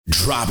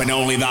dropping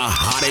only the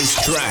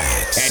hottest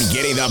tracks and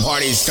getting the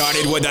party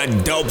started with the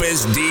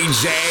dopest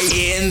DJ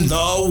in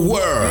the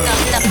world.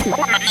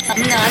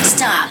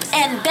 Non-stop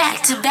and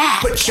back to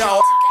back. Put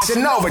your ass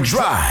in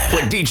overdrive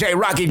with DJ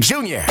Rocky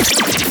Jr.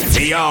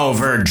 The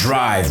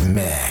Overdrive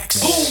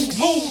Mix. Move,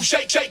 move,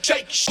 shake, shake,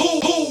 shake.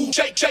 Move, move,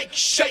 shake, shake,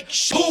 shake.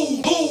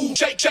 Move, move,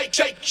 shake, shake,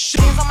 shake.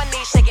 Hands on my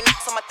knees, shaking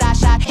ass on my thigh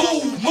shot.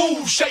 Move,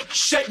 move, shake,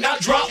 shake, now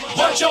drop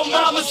what your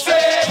mama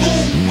said.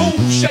 Move,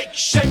 move, shake,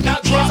 shake, now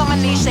drop. Hands on my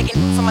knees, shaking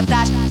ass on my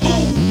thigh shot.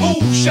 Move,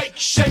 move, shake,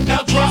 shake,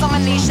 now drop. Hands on my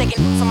knees, shaking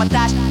ass on my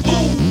thigh shot.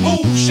 Move,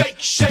 move, shake,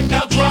 shake,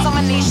 now drop. Hands on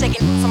my knees,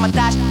 shaking ass on my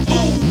thigh shot.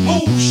 Move,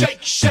 move,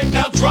 shake, shake,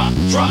 now drop,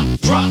 drop,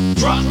 drop,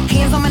 drop.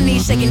 Hands on my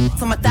knees, shaking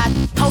ass on my thigh.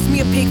 Post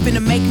me a pic,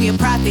 finna make me a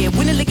profit.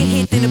 When the liquor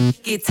hit, then the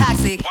get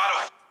toxic.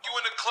 You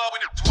in the club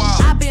and it's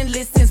wild. I've been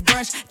lit since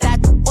brunch. That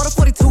order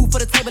 42 for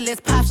the table,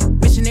 let's pop.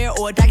 Missionary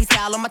or a doggy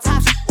style on my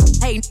top.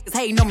 Hey, niggas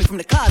hating on me from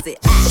the closet.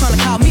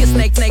 Tryna call me a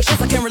snake.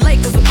 Yes, I can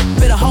relate, cause a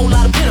bit a whole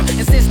lot of venom.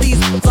 And since these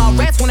all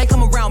rats, when they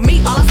come around me,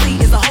 all I see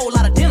is a whole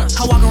lot of dinner.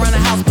 I walk around the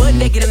house butt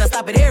naked and I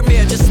stop at air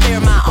mirror just to stare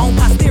at my own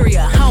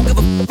posterior. I don't give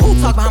a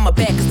who talk behind my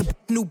back, cause the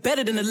knew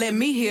better than to let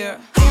me hear.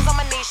 Hands on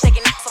my knees,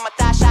 shaking ass on my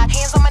thigh shot.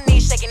 Hands on my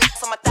knees, shaking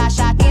ass on my thigh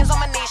shot. Hands on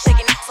my knees,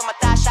 shaking ass on my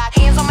thigh shot.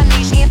 Hands on my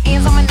knees,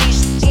 hands on my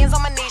knees, hands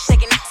on my knees,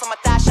 shaking ass on my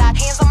thigh shot.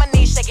 Hands on my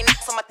knees, shaking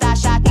ass on my thigh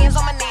shot. Hands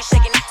on my knees,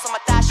 shaking ass on my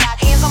thigh shot.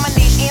 Hands on my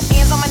knees,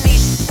 hands on my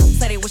knees.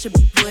 Say they wish it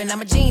good and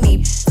I'm a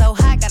genie. So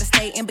hot, gotta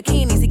stay in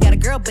bikinis. He got a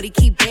girl, but he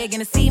keep begging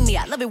to see me.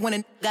 I love it when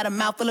a got a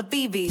mouth full of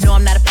BBs. No,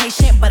 I'm not a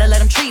patient, but I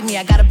let him treat me.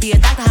 I gotta be a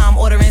doctor, how I'm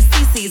ordering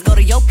CCs. Go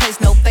to your place,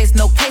 no face,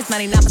 no case.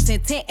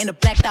 99% tint in a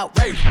blacked out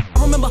race.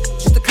 I remember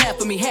just to clap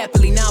for me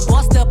happily. Now I'm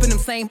bossed up in them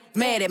same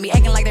mad at me.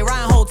 Acting like they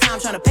riding whole time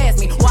trying to pass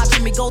me.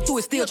 Watching me go through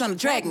it, still trying to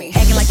drag me.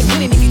 Acting like you're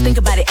winning if you think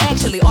about it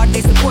actually. Are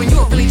they supporting you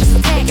or really just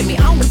attacking me?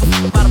 I don't give a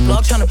fuck about a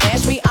blog trying to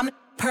bash me. I'm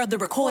per the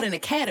Recording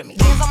Academy.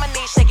 Hands on my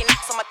knees, shaking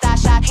ass on my thigh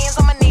shot. Hands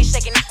on my knees,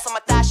 shaking ass on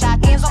my thigh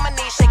shot. Hands on my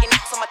knees, shaking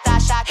ass on my thigh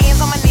shot.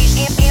 Hands on my knees,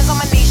 hands on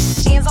my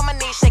knees, hands on my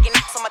knees, shaking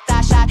ass on my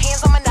thigh shot.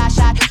 Hands on my thigh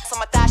shot, hands on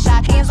my thigh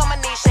shot. Hands on my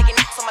knees, shaking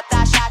ass on my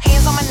thigh shot.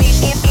 Hands on my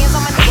knees, hands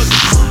on my knees.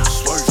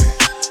 Swerving,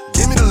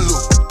 give me the loot,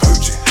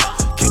 purging.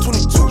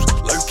 K22s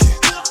lurking.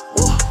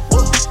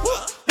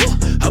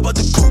 How about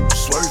the coupe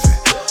swerving?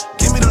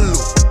 Give me the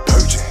loot,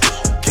 purging.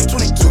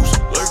 K22s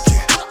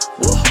lurking.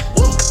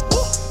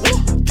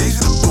 Gaze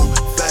in the boot,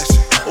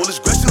 fashion. All this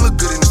Gresham look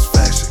good in this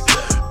fashion.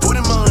 Put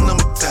him on and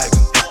I'ma tag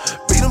him.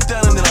 Beat him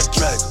down and then I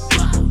drag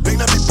him. Big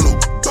nappy blue,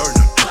 burn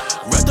him.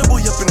 Wrap that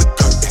boy up in the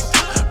curtain.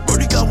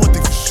 Birdie got one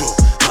thing for sure,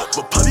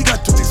 but Poppy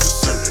got two things for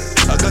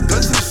certain. I got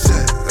guns in the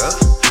set,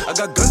 I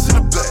got guns in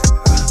the back.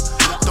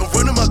 Don't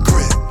run in my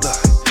crib,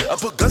 I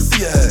put guns to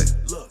your head.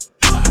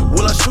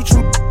 Will I shoot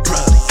you?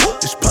 Probably.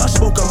 It's pop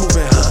smoke, I'm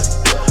moving high.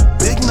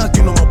 Big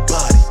knocking on my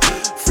body.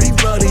 Free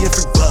body,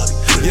 everybody.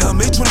 Yeah, I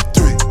made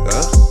 23,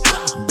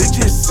 Big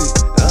GSC,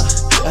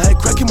 I had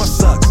crack in my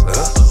socks,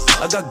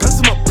 I got guns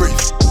in my brief.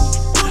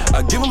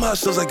 I give him hot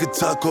shots like a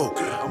taco.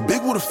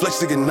 Big with a flex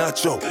to get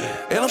nacho.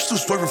 And I'm still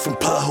swerving from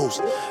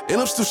potholes.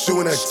 And I'm still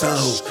shooting at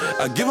Tahoes.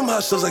 I give him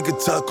hot shots like a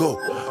taco.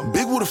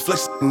 Big with a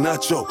flex to get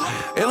nacho.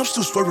 And I'm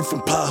still swerving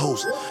from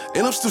potholes.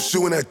 And I'm still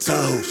shooting at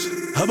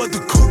Tahoes. How about the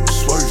coupe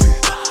swerving?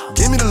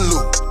 Give me the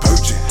loot,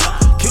 purging.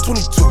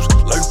 K22s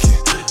lurking.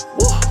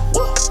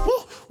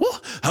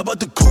 How about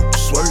the coupe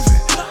swerving?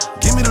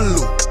 Give me the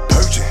loot,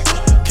 purging.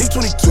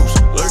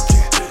 K22s lurking.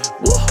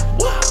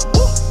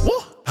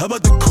 How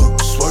about the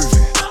coupe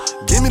swerving?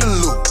 Give me the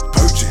loot,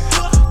 purging.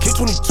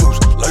 K22s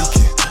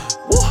lurking.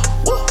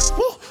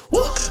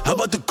 How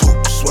about the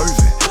coupe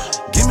swerving?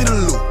 Give me the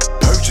loot,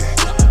 purging.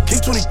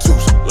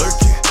 K22s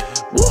lurking.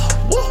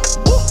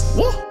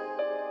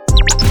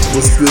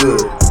 What's good?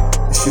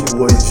 It's your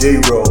boy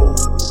J-Roll,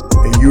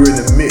 and you're in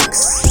the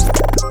mix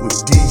with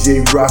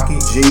DJ Rocky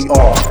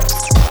JR.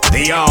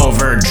 The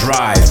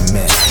Overdrive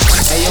Mix.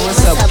 Hey yo,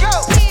 what's up?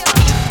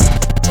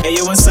 Hey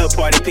yo, what's up,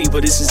 party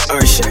people? This is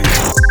Ursher.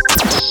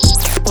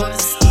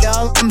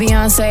 Yo, I'm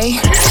Beyonce.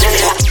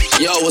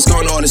 Yo, what's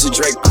going on? This is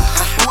Drake.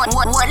 One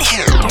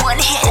hit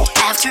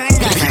after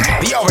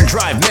another. The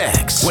Overdrive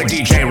Mix with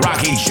DJ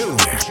Rocky Jr.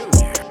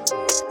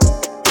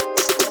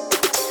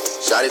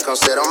 Shawty come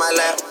sit on my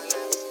lap,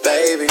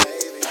 baby.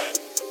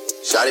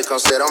 Shawty come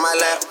sit on my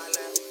lap,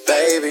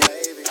 baby.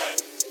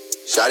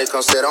 Shawty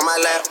come sit on my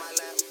lap.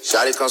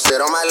 Shawty come sit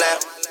on my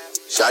lap.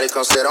 Shawty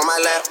come sit on my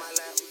lap,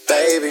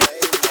 baby.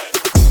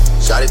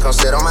 Shawty come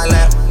sit on my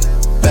lap,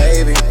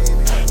 baby.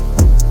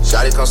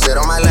 Shawty come sit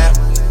on my lap,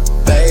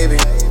 baby.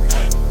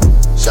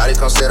 Shawty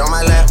come sit on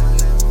my lap.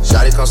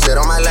 Shawty come sit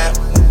on my lap.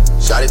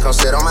 Shawty come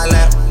sit on my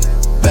lap,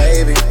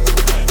 baby.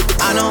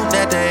 I know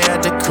that they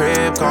at the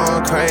crib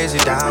going crazy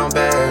down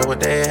bad. What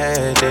they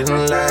had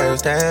didn't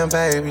last, damn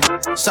baby.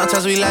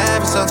 Sometimes we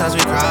laugh and sometimes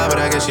we cry, but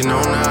I guess you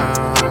know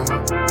now,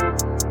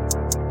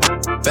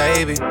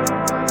 baby.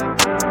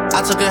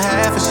 I took a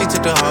half and she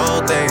took the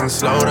whole thing.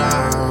 Slow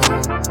down,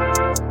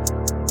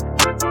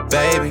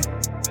 baby.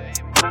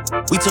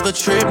 We took a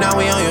trip, now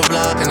we on your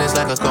block and it's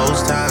like a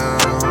ghost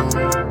town,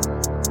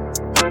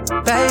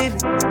 baby.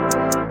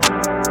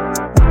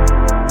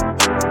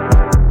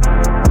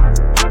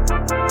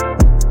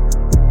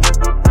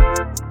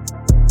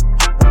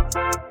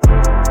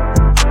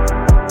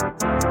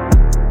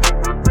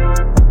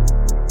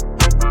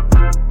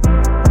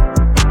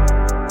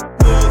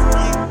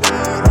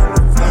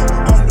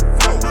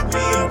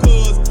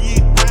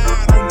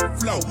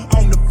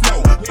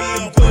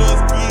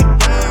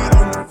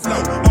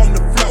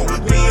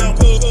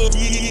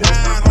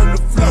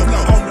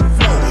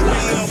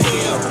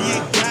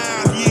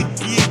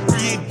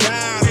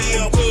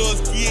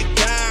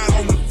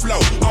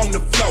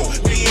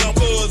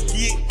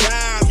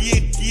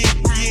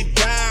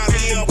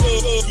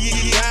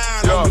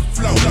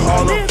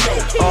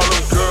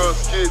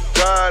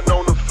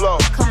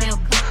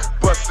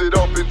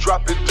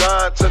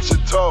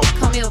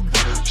 Come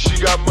here.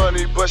 She got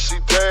money, but she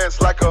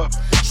dance like a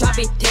drop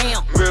it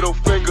down. Middle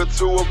finger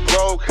to a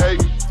broke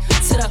hating.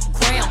 To the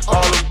ground.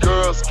 All them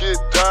girls get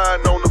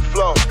dying on the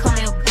floor. Come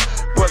here.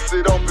 Bust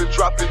it open,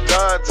 drop it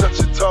down, touch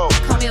your toe.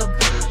 Come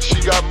here.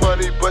 She got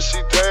money, but she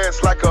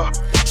dance like a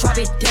drop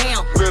it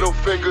down. Middle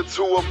finger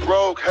to a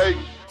broke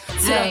hating. To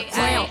the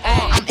ground.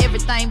 I'm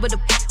everything but a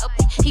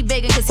he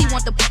begging cause he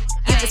want the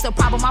if it's a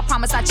problem, I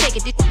promise I check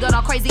it. This got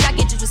all crazy, I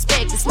get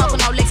disrespected. Smoking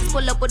no Lexus,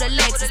 pull up with a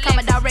Lexus.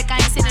 Coming direct, I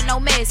ain't sending no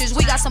message.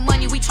 We got some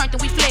money, we turned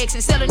and we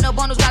flexing. Selling up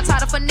bundles, got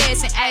tired of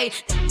finessing. Ayy,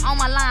 on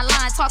my line,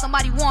 talking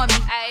about he want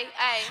me.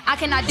 I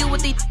cannot deal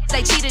with these,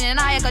 they cheating and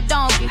I act a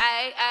donkey.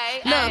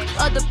 Look,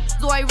 other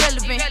are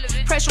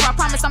irrelevant. Pressure, I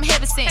promise I'm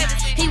heavy sent.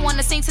 He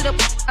wanna sing to the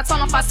I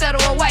told him if I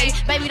settle away.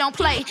 Baby, don't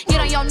play, get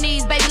on your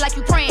knees, baby, like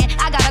you praying.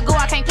 I gotta go,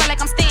 I can't play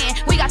like I'm staying.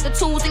 We got the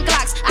tools and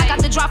Glocks, I got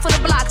the drop for the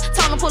blocks.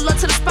 Told him pull up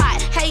to the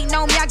spot. Hating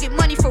on me, I get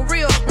money for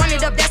real. Run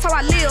it up, that's how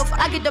I live.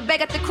 I get the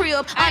bag at the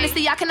crib.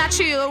 Honestly, I cannot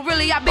chill.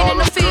 Really, I been in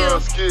the field. All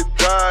the girls get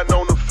dying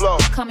on the floor.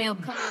 Come here.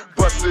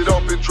 Bust it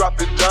open,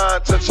 drop it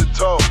down, touch your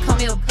toe. Come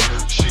here.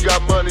 She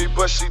got money,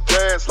 but she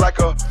dance like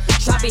a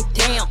drop it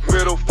down.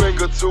 Middle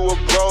finger to a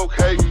broke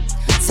hating.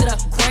 To the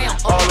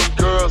ground. All them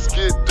girls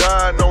get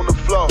dying on the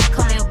floor.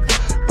 Come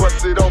here.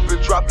 Bust it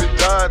open, drop it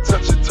down,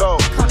 touch your toe.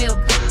 Come here.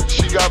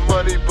 She got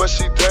money, but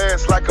she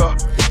dance like a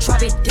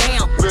drop it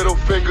down. Middle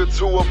finger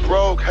to a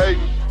broke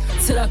hating.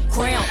 To the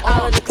ground.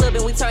 All of the club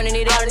and we turning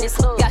it out in this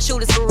club. Got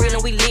shooters for real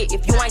and we lit.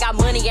 If you ain't got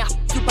money and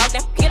you broke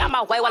that, get out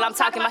my way while I'm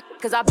talking my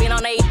cause I been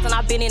on the and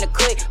I been in the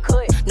cut.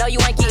 No, you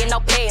ain't getting no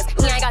pass.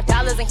 He ain't got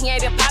dollars and he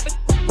ain't been popping.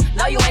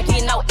 No, you ain't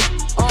getting no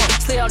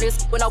slid on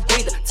this with no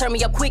breather. Turn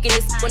me up quick in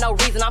this with no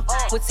reason. I'm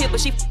with Tip,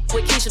 but she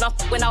with Keisha. I'm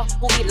with no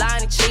who he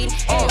lying and cheating.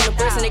 On the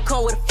person that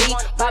come with a fee.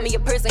 Buy me a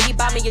person, he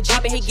buy me a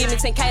Jeep and he give me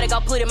 10K to go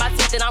put in my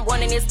teeth. And I'm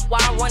running this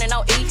while I'm running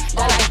on E.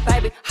 They're like,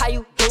 baby, how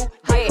you do?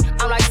 Yeah,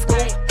 I'm like school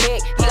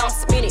bag. He gon'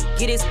 spin it,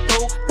 get his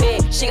boo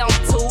bag. She gon'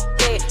 too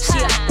bad. She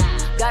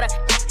got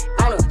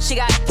a on her. She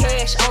got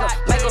cash on her.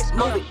 Make a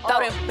movie, throw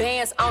them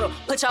bands on her.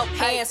 Put your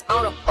hands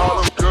on her.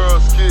 All them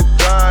girls get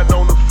dying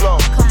on the floor.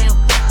 Come here.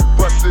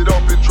 Bust it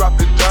open, drop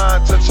it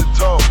down, touch your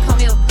toe. Come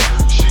here.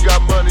 She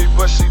got money,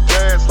 but she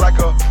dance like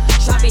a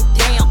drop it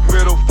down.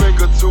 Middle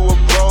finger to a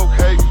broke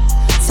hating.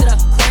 To the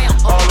ground.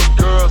 All them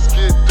girls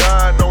get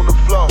dying on the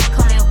floor.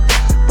 Come here.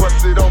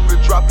 Bust it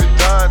open, drop it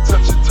down,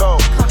 touch your toe.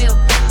 Come here.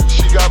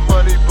 She got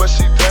money, but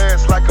she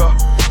dance like a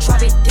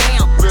drop it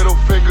down. Middle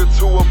finger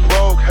to a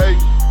broke hating.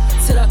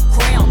 To the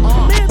ground.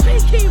 Man,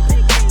 big key.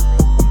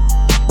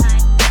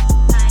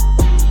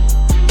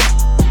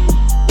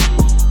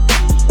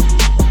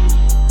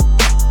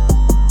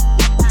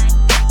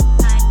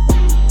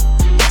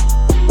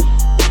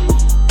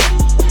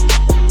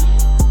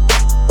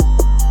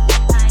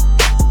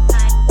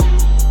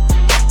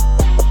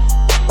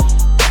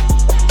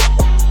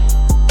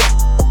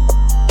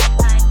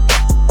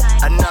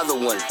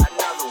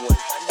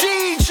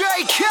 DJ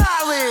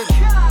Khaled.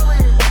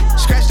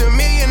 Scratched $1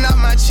 million off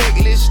my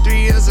checklist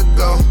 3 years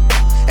ago.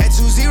 At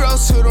 2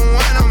 zeros to the 1,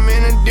 I'm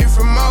in a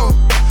different mode.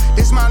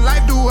 This my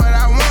life, do what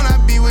I want, I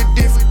be with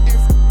different.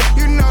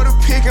 You know the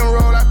pick and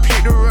roll, I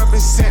picked her up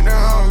and sent her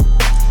home.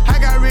 I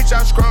got rich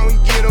off strong, we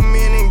get them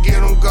in and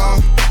get them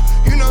gone.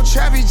 You know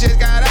Trappy just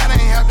got out,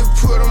 ain't have to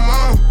put them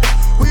on.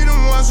 We the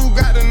ones who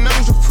got the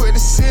numbers to put the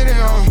city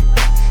on.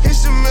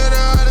 It's the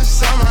middle of the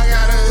summer, I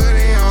got a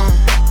hoodie on.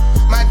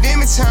 My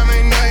demon time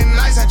ain't nothing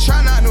nice. I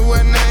try not to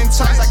wear nothing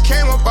tight. I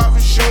came up off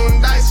of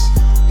shooting dice.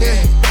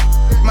 Yeah.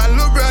 My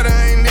little brother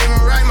ain't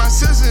even right. My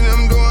sister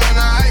them doing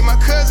alright. My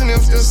cousin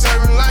them still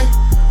serving life.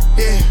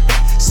 Yeah.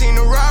 Seen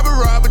the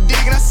robber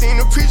digging. I seen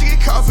the preacher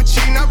get caught for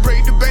cheating. I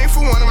break the bank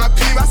for one of my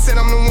people. I said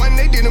I'm the one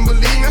they didn't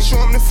believe me. I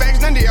show them the facts,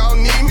 now they all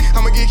need me.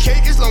 I'ma get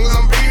cake as long as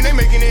I'm breathing. They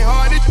making it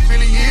hard, it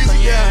really is.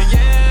 Yeah.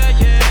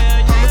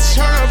 I'ma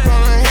turn up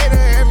on a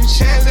hater every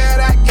chance that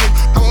I get.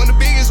 I want the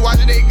biggest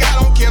watch that they got.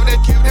 Don't care if they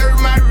hurt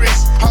my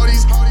wrist. All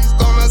these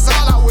gunners,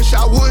 all I wish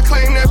I would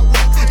claim that.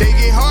 They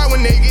get hard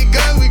when they get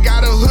guns. We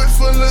got a hood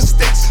full of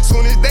sticks.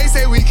 Soon as they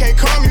say we can't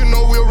come, you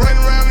know we'll run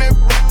around that.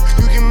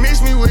 You can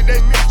mix me with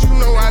that. You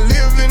know I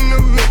live in the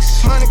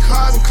mix. Money,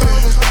 cars, and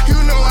clothing. You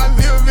know I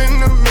live in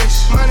the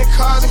mix. Money,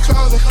 cars, and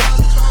clothing.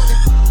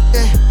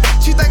 Yeah.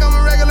 She think I'm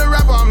a regular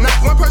rapper, I'm not.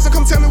 One person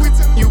come tell me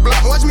you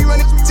block. Watch me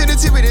run it to the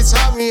tip of the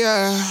top,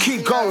 yeah.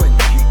 Keep going.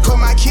 Put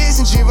my kids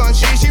in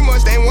Givenchy. She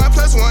must ain't 1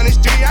 + 1 is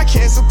 3. I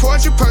can't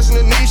support your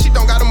personal needs. She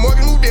don't got a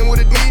mortgage, moved in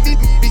with a need.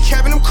 Be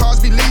capping them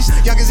cars, be leased.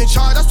 Youngers in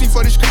charge, I speak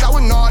for the streets. I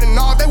would nod and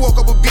nod. They woke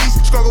up a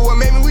beast. Struggle what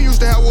made me. We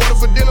used to have water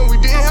for dinner. We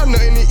didn't have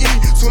nothing to eat.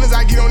 Soon as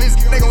I get on this,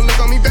 they gon' look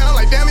on me bad. I'm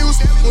like, damn, he was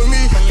with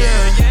me.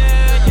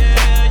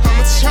 Yeah.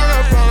 I'ma turn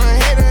up on a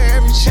hater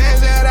every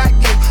chance that I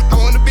get.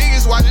 I want the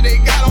biggest watch that they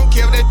got. Don't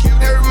care if they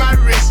hurt my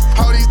wrist.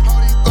 All these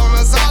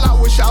gunners, all I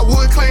wish I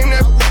would claim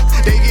that.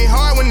 They get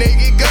hard when they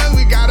get guns.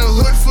 We got a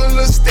hood full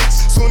of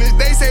sticks. Soon as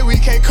they say we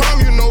can't come,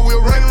 you know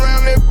we'll run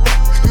around that.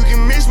 You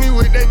can mix me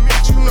with that.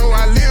 You know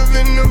I live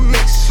in the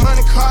mix.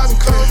 Money, cars, and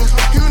clothing.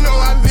 You know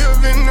I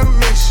live in the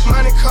mix.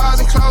 Money, cars,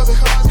 and clothing.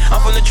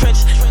 I'm from the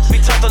trenches.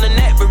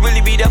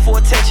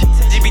 attention.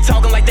 Just be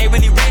talking like they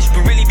really rich,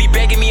 but really be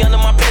begging me under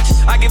my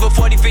pictures. I give her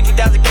 40,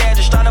 50,000 cash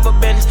to start up a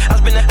business.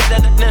 I spend that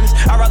at the dentist.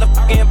 I'd rather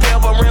fucking pay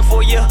up a rent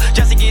for a year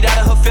just to get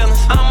out of her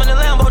feelings. I'm in the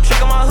Lambo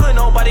truck in my hood,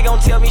 nobody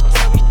gon' tell me.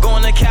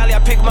 Going to Cali, I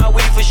pick my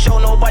weed for sure,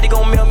 nobody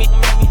gon' mail me.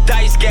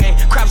 Dice game,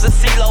 crops a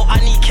CeeLo,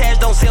 I need cash,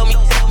 don't sell me.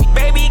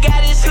 Baby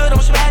got his hood,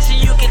 I'm smashing,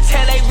 you can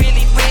tell they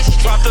really rich.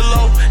 Drop the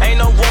low, ain't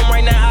no room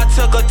right now, I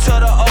took her to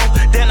the O.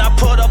 Then I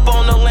put up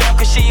on the lamp,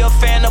 cause she a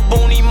fan of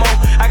Booney Mo.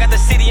 I got the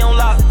city on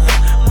lock,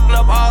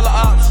 up all the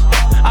ops.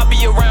 I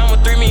be around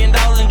with $3 million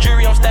in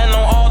jewelry, I'm standing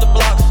on all the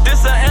blocks.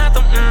 This an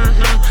anthem,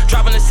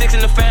 dropping the 6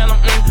 in the Phantom,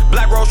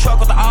 Black Rose truck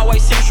with the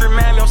always century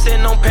mammy, I'm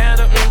sitting on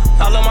Panda,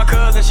 I love my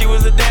cousin, she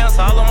was a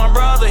dancer. I love my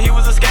brother, he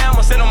was a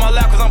scammer. Sit on my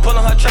lap cause I'm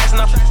pulling her tracks, and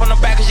I from the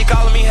back cause she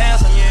calling me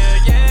handsome.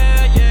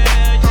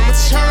 Yeah. I'ma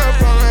turn up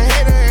on a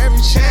hater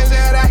every chance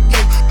that I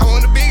get. I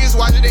want the biggest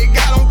watch that they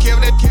got, don't care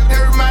if that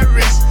hurt my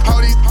wrist.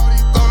 All these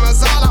on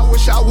us all, I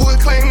wish I would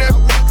claim that.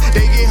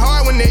 They get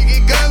hard when they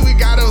get guns, we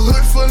got a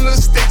hood full of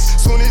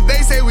sticks. Soon as they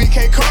say we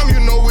can't come, you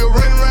know we'll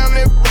run around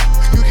that.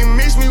 You can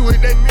mix me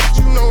with that mix,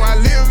 you know I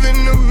live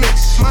in the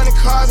mix. Money,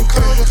 cars, and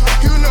clothing,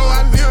 you know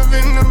I live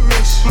in the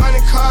mix.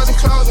 Money, cars, and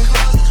clothing.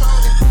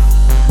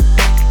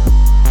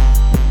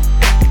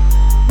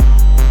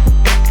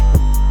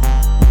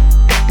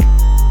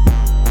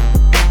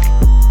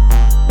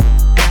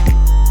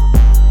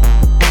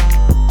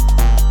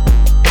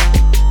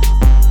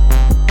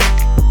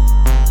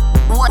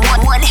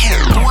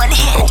 One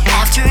hit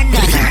after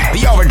another.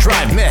 The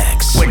Overdrive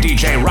Mix with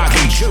DJ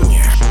Rocky Jr.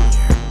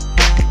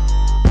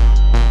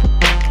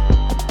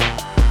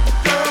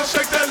 Girl,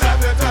 shake that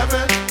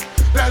laffy-taffy,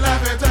 that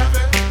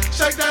laffy-taffy,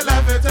 shake that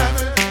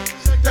laffy-taffy,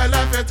 that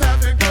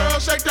laffy-taffy. Girl,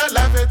 shake that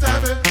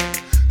laffy-taffy,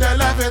 that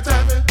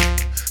laffy-taffy,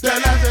 that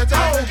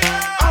laffy-taffy,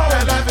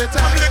 that laffy-taffy.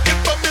 I'm looking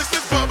for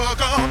Mrs.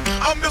 Bubblegum,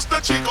 I'm Mr.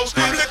 Chico's.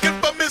 I'm looking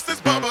for Mrs.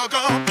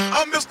 Bubblegum,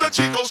 I'm Mr.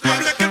 Chico's.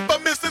 I'm looking for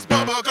Mrs.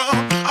 Bubblegum,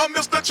 I'm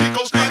Mr.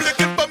 Chico's. I'm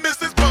looking for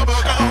Mrs.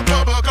 Bubblegum,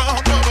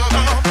 Bubblegum,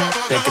 Bubblegum,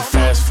 Bubblegum. Shake it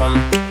fast for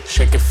me,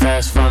 shake it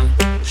fast for me,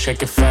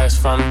 shake it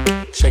fast for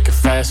me, shake it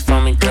fast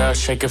for me, girl,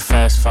 shake it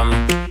fast for me,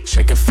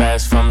 shake it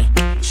fast for me,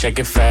 shake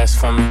it fast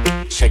for me,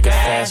 shake it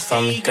fast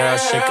for me, girl,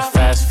 shake it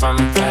fast for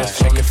me,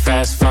 shake it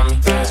fast for me,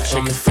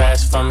 shake it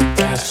fast for me,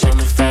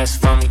 shake it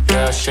fast for me,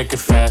 girl, shake it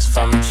fast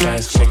for me,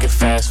 shake it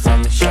fast for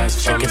me,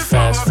 shake it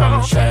fast for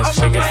me,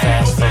 shake it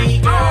fast for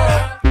me.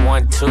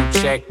 1, 2,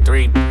 check,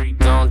 3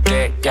 on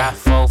deck. Got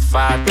 4,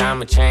 5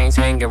 diamond chains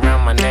hanging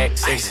around my neck.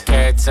 6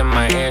 carats in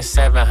my ear,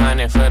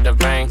 700 for the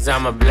rings.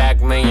 I'm a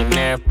black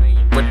millionaire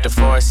with the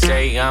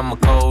foresight. I'm a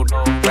cold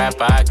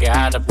rapper, I get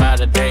hot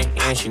about a day.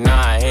 And she know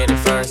I hit it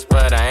first,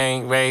 but I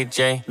ain't Ray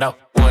J. No,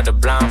 with a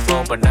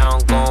blindfold, but I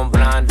don't go on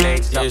blind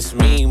dates. Just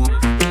me,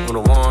 the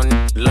one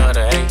love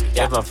to hate.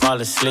 If I fall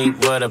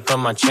asleep, would I put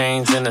my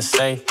chains in the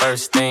safe?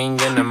 First thing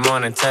in the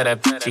morning, tell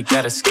that bitch you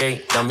gotta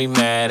skate. Don't be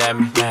mad at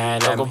me,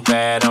 don't go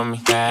bad on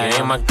me. You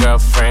ain't my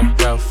girlfriend.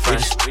 We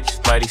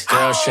just buddies.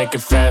 Girl, shake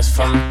it fast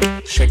for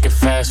me, shake it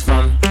fast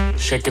for me,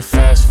 shake it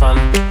fast for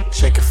me,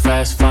 shake it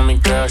fast for me,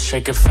 girl,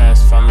 shake it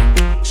fast for me,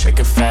 shake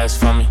it fast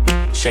for me,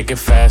 shake it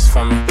fast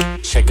for me,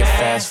 shake it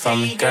fast for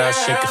me, girl,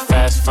 shake it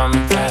fast for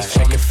me,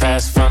 shake it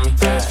fast for me,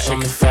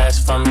 shake it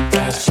fast for me,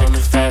 shake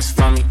it fast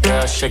for me,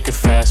 girl, shake it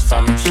fast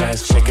for me,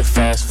 shake it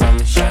fast for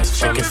me,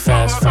 shake it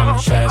fast for me,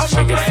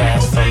 shake it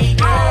fast for me.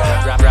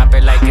 Drop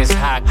it like it's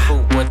hot,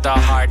 coupe with a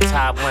hard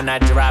top. When I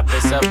drop,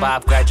 it's a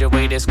bop.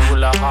 Graduated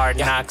school of hard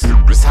knocks.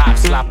 Hop,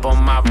 slop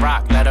on my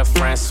rock, let a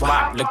friend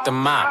swap. Lick the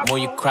mop, move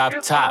your crop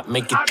top,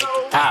 make it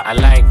pop. I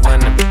like when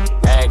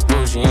the act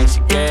bougie and she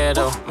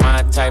ghetto.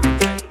 My type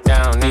of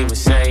don't even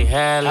say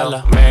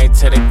hello. Married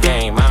to the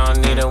game, I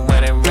don't need a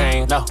wedding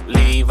ring. No,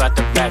 leave out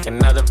the back,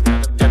 another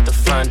at the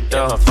front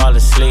door. I fall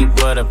asleep,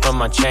 would've put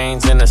my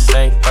chains in the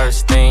safe.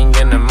 First thing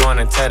in the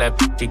morning, tell that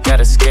bitch you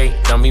gotta skate.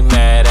 Don't be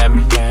mad at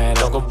me,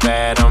 don't go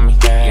bad on me.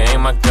 You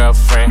ain't my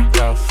girlfriend.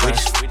 We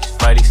just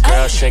buddies.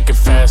 Girl, shake it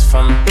fast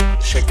for me,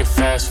 shake it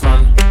fast for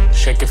me,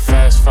 shake it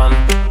fast for me,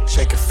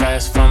 shake it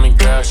fast for me,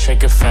 girl,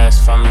 shake it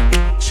fast for me,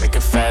 shake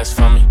it fast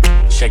for me,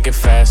 shake it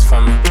fast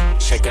for me,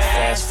 shake it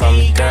fast for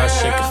me, girl,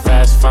 shake it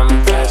fast for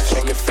me,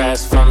 shake it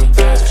fast for me,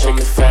 shake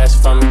it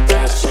fast for me,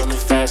 shake it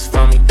fast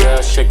for me,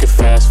 girl, shake it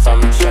fast for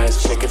me,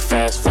 shake it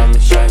fast for me,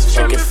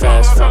 shake it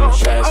fast for me,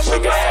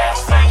 shake it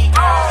fast for me.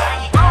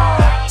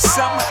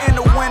 Summer in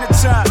the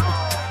wintertime,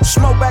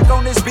 smoke back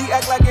on this beat,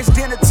 act like it's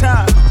dinner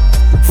time.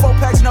 4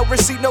 packs, no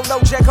receipt, no low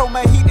jack on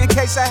my heat in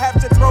case I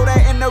have to throw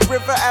that in the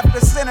river after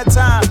center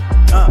time.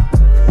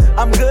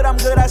 I'm good,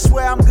 I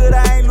swear I'm good,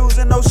 I ain't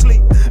losing no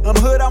sleep. I'm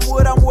hood, I'm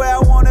wood, I'm where I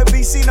wanna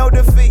be, see no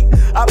defeat.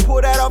 I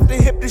pull that off the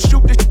hip to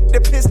shoot the shit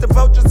that piss the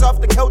vultures off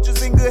the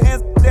coaches in good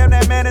hands. Damn,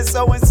 that man is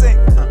so in sync.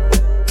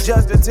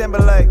 Justin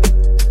Timberlake,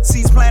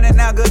 seeds planted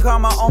now, good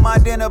karma on my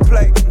dinner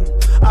plate.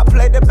 I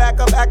played the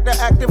backup actor,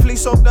 actively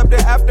soaked up the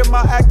after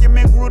my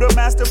acumen grew the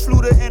master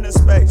flew to inner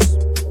space.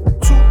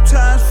 2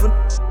 times for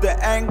that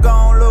ain't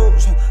gon'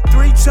 lose.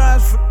 3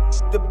 times for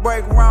to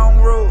break wrong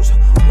rules.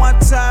 1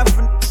 time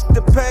for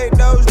to pay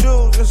those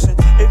dues. Listen,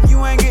 if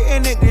you ain't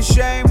getting it, then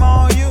shame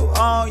on you.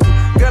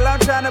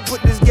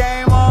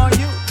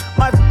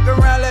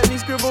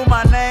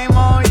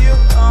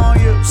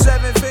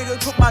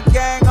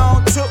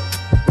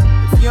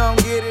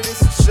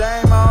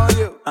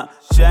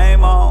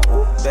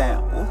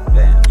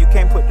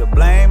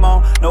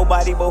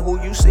 nobody but who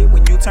you see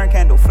when you turn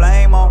candle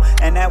flame on.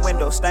 And that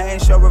window stain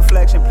show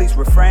reflection. Please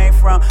refrain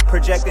from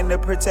projecting to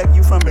protect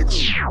you from the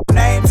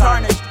name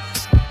tarnished.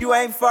 You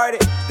ain't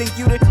farted, think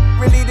you the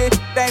really did,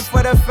 ain't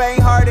for the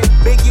faint-hearted.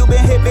 Big you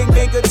been hit,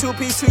 big a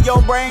two-piece to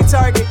your brain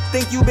target.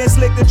 Think you been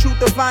slick, the truth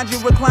to find you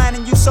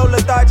reclining, you so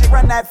lethargic.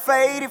 Run that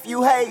fade if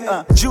you hate,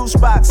 juice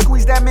box,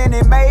 squeeze that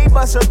Minute Maid,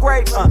 bust a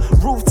grape,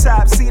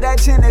 rooftop, see that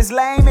chin is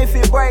lame if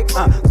it break,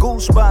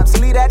 goosebumps,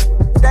 leave that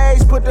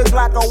days, put the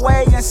Glock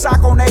away and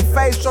sock on they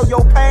face, show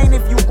your pain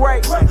if you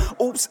break.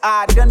 Oops,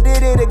 I done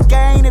did it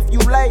again if you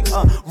late.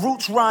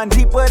 Roots run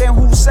deeper than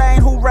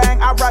Hussein, who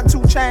rang, I rock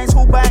 2 chains,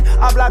 who bang,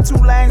 I block 2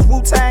 lanes,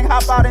 Wu-Tang,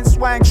 hop out and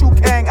swang, True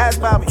King, ask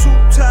about me. 2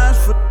 times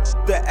for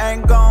that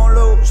ain't gon'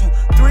 lose,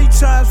 3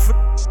 times for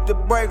to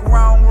break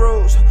wrong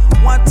rules,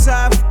 1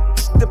 time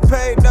for to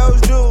pay those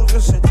dues.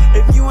 Listen,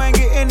 if you ain't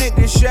getting it,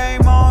 then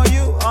shame on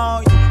you,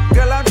 on you.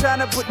 Girl, I'm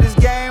tryna put this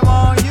game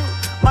on you.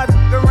 My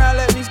around,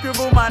 let me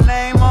scribble my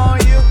name on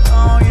you,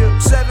 on you.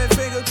 7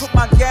 figures, put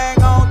my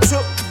gang on too.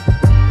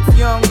 If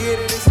you don't get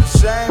it, it's a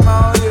shame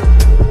on you.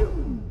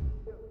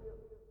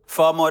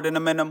 Far more than a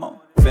minimum.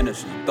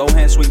 Finish. Throw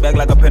hands sweep back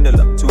like a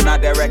pendulum. 2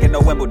 not that racket, no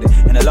Wimbledon.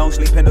 In a long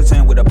sleep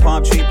Pendleton with a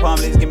palm tree, palm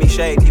leaves give me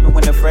shade. Even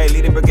when afraid,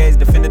 leading brigades,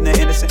 defending the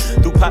innocent.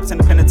 Threw pops in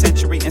the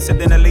penitentiary.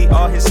 Incidentally,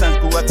 all his sons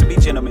grew up to be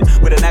gentlemen.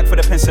 With a knack for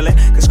the penciling,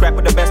 could scrap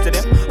with the best of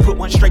them. Put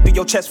one straight through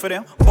your chest for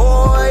them.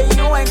 Boy,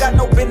 you ain't got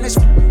no business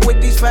with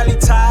these family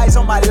ties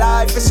on my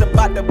life. It's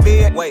about the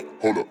bed. Wait,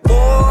 hold up.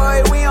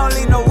 Boy, we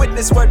only no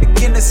witness word to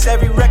Guinness.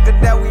 Every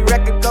record that we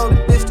record go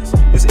the distance.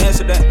 This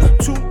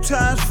incident. 2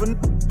 times for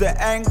that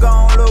ain't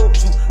gon'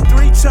 lose.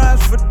 3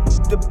 times for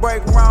to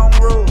break wrong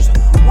rules.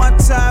 1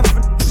 time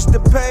for to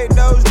pay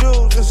those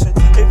dues. Listen,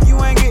 if you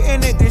ain't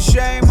getting it, then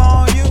shame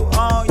on you,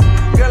 on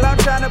you. Girl, I'm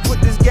tryna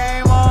put this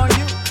game on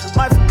you.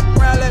 My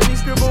around, let me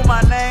scribble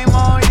my name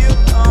on you,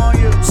 on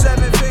you.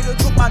 7 figures,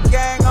 put my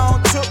gang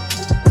on too.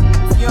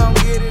 If you don't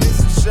get it, it's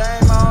a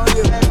shame on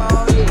you, shame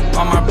on you.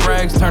 All my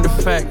brags turn to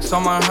facts,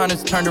 all my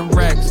hunters turn to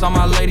racks, all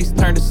my ladies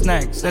turn to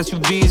snacks.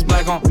 SUVs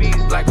black on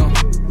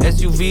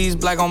SUVs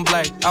black on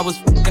black. I was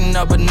fucking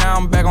up, but now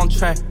I'm back on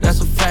track. That's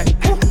a fact.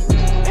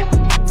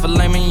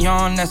 Filet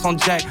mignon, that's on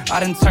Jack. I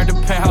done turned the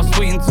penthouse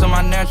suite into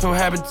my natural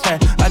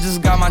habitat. I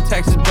just got my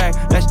taxes back.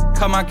 That shit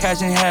cut my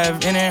cash in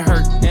half, and it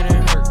hurt.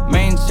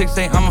 Main chicks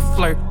say I'm a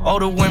flirt.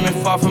 Older women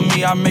fall for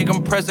me, I make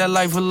them press that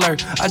life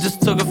alert. I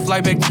just took a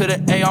flight back to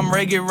the A, I'm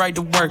ready to get right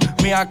to work.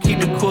 Me, I keep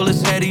the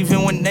coolest head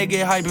even when they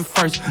get hyping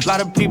first.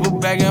 Lot of people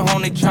back at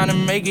home, they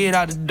tryna make it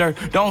out the dirt.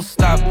 Don't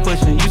stop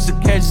pushing, used to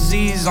catch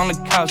Z's on the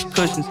couch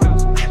cushions.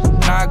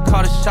 Now I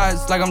call the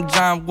shots like I'm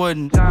John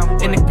Wooden.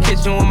 In the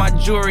kitchen with my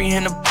jewelry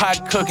in the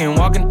pot cooking.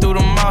 Walking through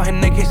the mall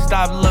and they can't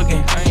stop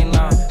looking. I ain't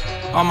lying.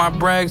 All my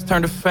brags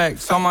turn to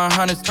facts, all my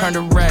hunters turn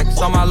to racks,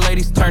 all my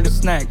ladies turn to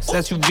snacks.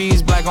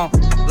 SUVs black on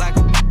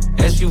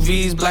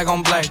SUVs black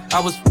on black.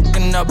 I was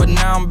fucking up, but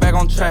now I'm back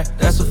on track.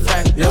 That's a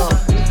fact. Yeah,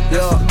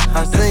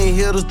 I seen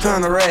hitters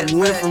turn to rats.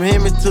 Went from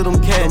him to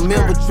them cats.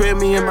 Remember, tread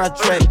me in my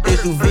track.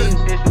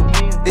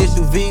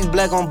 SUVs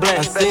black on black.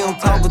 I see them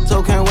talk a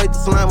toe, can't wait to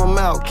slam them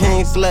out.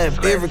 Can't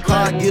slap. Every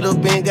car I get up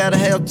in, gotta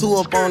have 2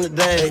 up on the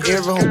dash.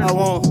 Every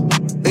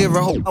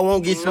hope I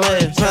won't get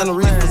smashed. Tryna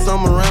reach for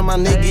something around my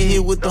nigga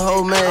here with the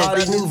whole man. All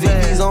these new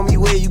VVs on me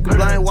where you can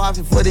blind watch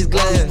it for this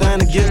glass.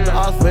 Stand against the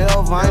odds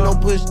forever, I ain't no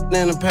push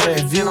in the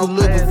past. If you was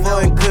looking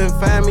for and couldn't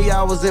find me,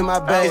 I was in my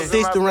bag.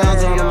 60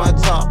 rounds under my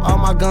top, all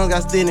my guns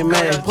got stinny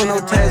mad. Put no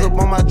tags up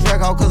on my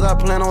track, all cause I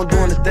plan on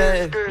doing the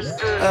dash.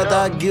 After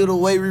I get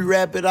away,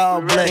 re-rap it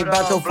all black. Think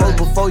about your folks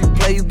before you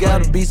play, you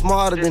gotta be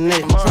smarter than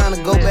that. I'm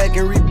tryna go back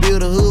and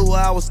rebuild the hood where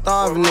I was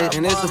starving at.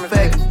 And it's a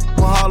fact,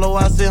 when hollow,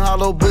 I send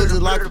hollow bullets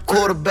like a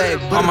quarterback.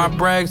 All my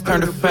brags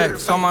turn to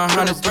facts, all my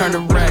hunters turn to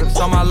racks,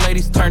 all my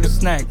ladies turn to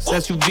snacks.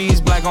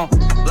 SUVs black on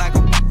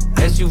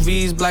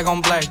SUVs black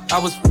on black. I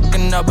was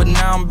fucking up, but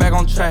now I'm back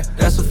on track.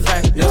 That's a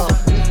fact. Yeah,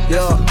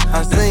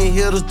 I seen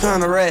hitters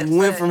turn to rats.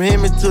 Went from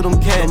him to them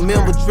cats.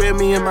 Remember, tread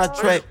me in my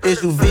track.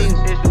 SUVs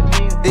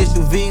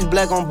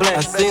black on black.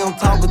 I see them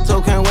talk a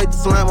toe, can't wait to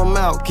slam them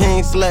out.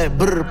 King slap,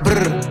 brr,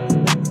 brr,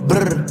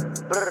 brr.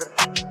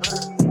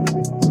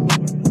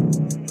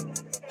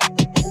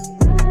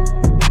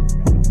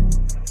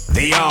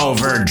 The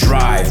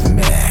Overdrive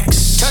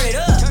Mix. Turn it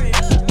up.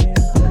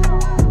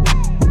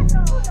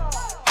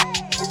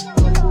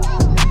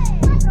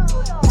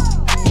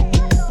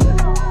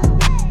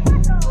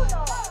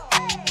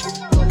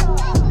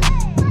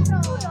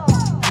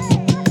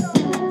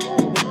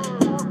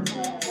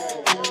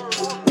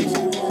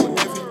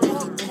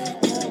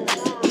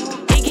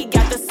 Iggy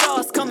got the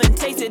sauce, come and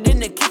taste it in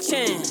the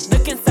kitchen.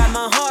 Look inside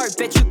my heart,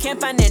 bet you can't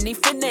find any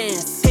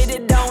finesse. Hit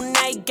it all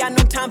night, got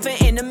no time for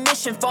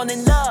intermission. Fall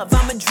in love,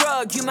 I'm a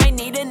drug, you might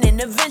need an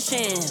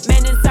intervention.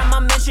 Man inside my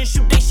mansion,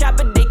 shoot they shot,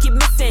 but they keep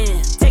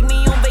missing. Take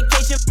me on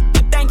vacation,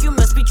 you think you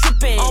must be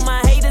tripping. All my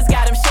haters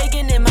got them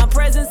shaking in my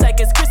presence like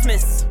it's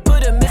Christmas.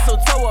 Put a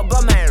mistletoe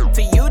above my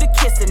for you to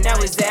kiss it. Now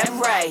is that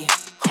right?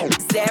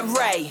 Is that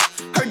right?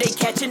 Heard they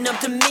catching up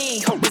to me.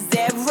 Is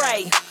that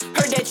right?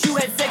 Heard that you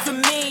had sex with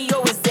me.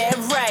 Oh, is that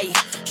right?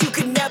 You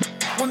could never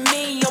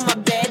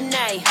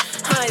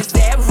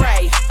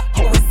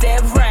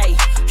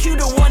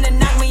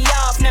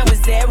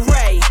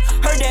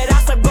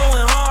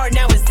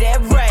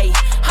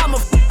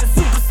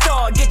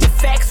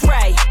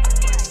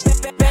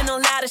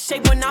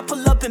shape when I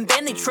pull up in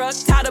Bentley truck.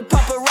 Tired of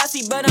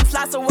paparazzi, but I'm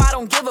fly, so I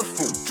don't give a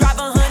fuck. Drive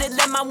 100,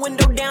 let my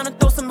window down and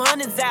throw some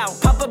hundreds out.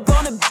 Pop up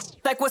on a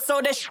like what's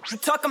all that shit you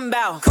talking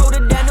about? Colder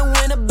than the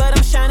winter, but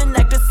I'm shining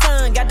like the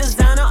sun. Got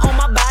designer on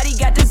my body,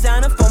 got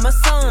designer for my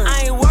son.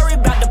 I ain't worried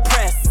about the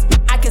press.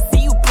 I can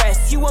see you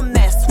press, you a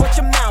mess. Watch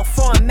your mouth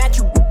for I'm at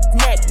you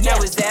neck. Yo,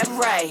 is that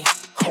right?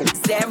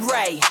 Is that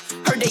right?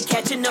 Heard they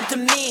catching up to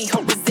me.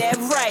 Oh, is that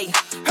right?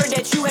 Heard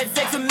that you had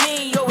sex with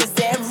me. Oh, is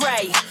that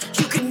right?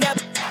 You could never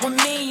with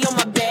me on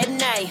my bad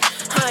night.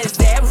 Huh, is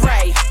that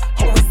right?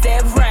 Oh, is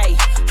that right?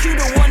 You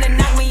the one that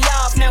knocked me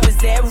off. Now is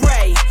that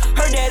right?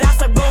 Heard that I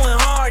start going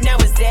hard. Now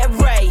is that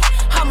right?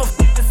 I'm a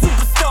f***ing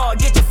superstar.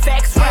 Get your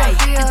facts right.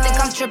 You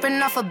think I'm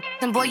tripping off a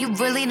and boy, you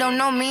really don't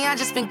know me. I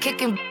just been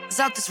kicking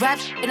out this rap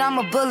shit. I'm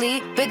a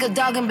bully, bigger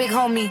dog and big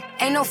homie.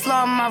 Ain't no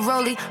flaw in my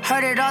rollie.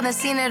 Heard it all, then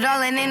seen it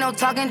all, and ain't no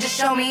talking. Just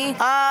show me.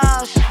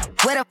 Oh shit.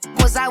 Where the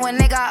f was I when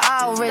they got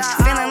all rich?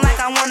 Feeling like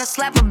I wanna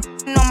slap a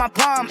on my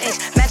palm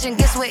itch. Matching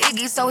gifts with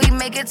Iggy, so he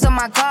make it to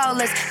my call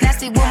list.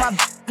 Nasty with my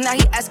now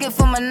he asking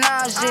for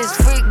menages.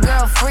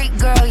 Freak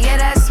girl, yeah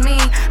that's me.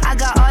 I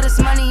got all this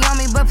money on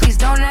me, but please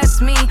don't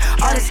ask me.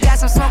 All this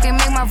gas I'm smoking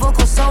make my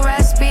vocals so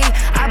raspy.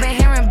 I've been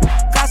hearing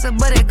gossip,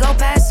 but it go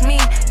past me.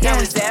 Yeah,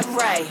 is that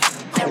right?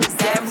 Is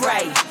that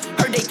right?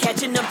 Heard they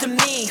catching up to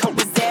me. Oh,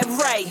 is that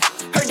right?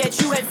 Heard that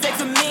you had sex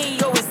with me.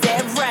 Oh, is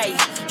that right?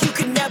 You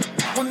could never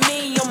with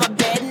me on my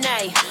bad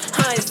night.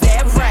 Huh, is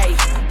that right?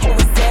 Oh,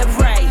 is that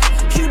right?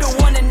 You the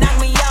one that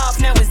knocked me off.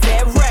 Now is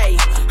that right?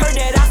 Heard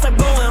that I start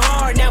going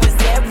hard. Now is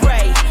that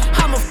right?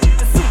 I'm a f***ing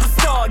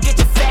superstar. Get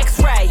your facts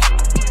right.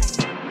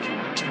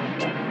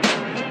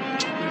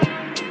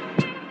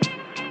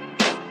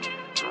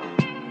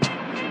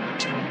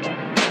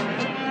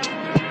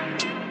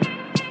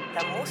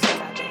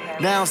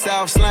 Down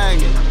south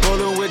slanging,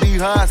 rolling with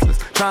these hustlers.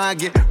 Try and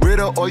get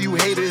rid of all you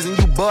haters and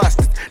you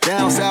busters.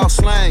 Down south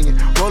slanging,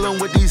 rolling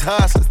with these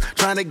hustlers.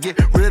 Trying to get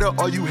rid of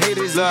all you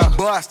haters and you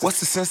busters. What's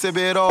the sense of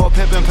it all?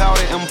 Pimpin'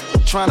 powder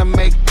and trying to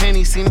make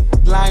pennies. See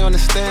lying on the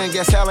stand,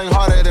 guess hell ain't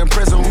harder than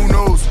prison. Who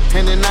knows?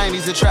 In the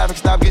 90s, a traffic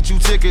stop get you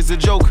tickets, a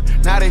joke.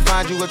 Now they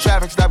find you a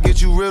traffic stop, get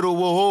you riddled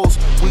with holes.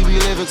 We be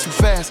living too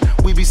fast,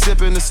 we be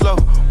sipping the slow.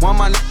 One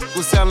my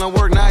was selling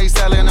work, now he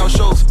selling out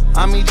shows.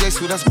 I'm EJ,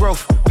 so that's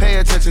growth. Pay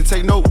attention,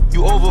 take note.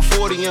 You over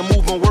 40 and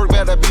moving work,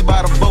 better be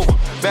by the boat.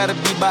 Better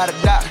be by the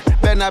dock,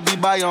 better not be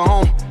by your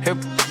home. If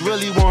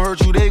really won't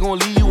hurt you, they gon'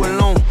 leave you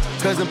alone.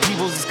 Cause them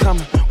peoples is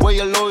coming, where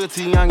your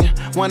loyalty,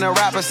 youngin'? When a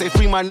rapper say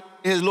free my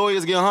his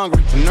lawyers get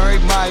hungry. And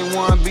everybody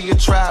wanna be a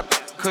trap,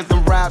 cause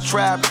them rap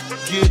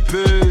get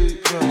paid.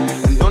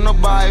 And don't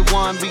nobody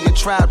wanna be a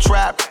trap.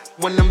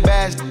 When them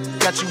bags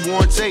got you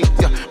worn tape,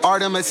 yeah.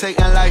 Art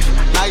imitating life,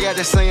 now you got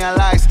to saying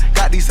lies.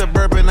 Got these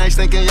suburban nights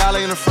thinking y'all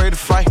ain't afraid to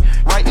fight.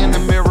 Right in the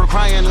mirror,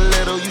 crying a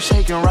little, you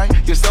shaking right.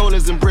 Your soul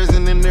is in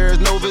prison and there is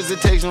no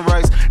visitation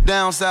rights.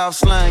 Down south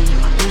slang,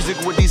 music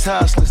with these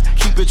hustlers.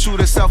 Keep it true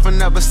to self and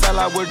never sell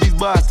out with these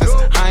busters.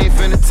 I ain't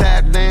finna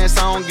tap dance,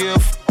 I don't give a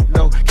f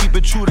though. Keep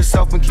it true to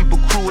self and keep a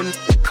crew and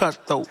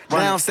cutthroat.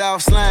 Down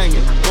south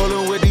slanging,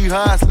 rolling with these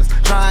hustlers.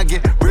 Try and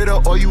get rid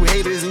of all you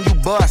haters and you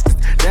busters.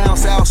 Down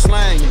south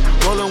slanging,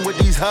 rolling with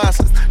these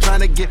hustlers.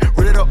 Trying to get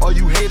rid of all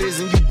you haters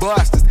and you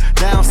busters.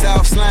 Down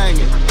south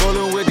slanging,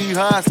 rolling with these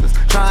hustlers.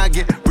 Trying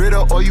to get rid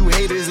of all you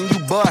haters and you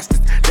busters.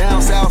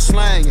 Down south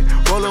slanging,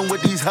 rolling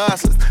with these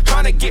hustlers.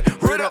 Trying to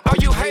get rid of all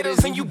you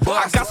haters and you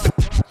busters. I got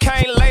the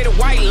cane lady,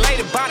 white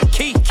lady by the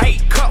key.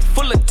 8 cup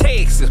full of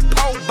Texas,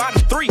 pole by the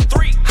 3.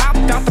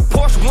 Hopped out the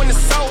Porsche when it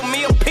sold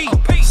me a P.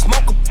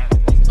 Smoke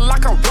a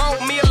like I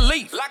rolled me a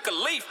leaf.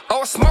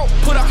 Or smoke,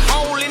 put a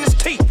hole in his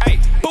teeth. Ay,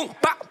 boom,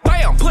 bop,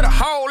 bam, put a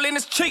hole in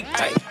his cheek.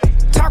 Ay,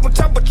 talking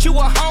tough, but you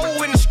a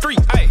hoe in the street.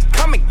 Ay,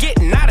 come and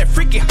get naughty,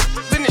 freaky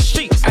in the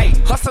sheets. Ay,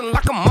 hustling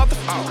like a mother.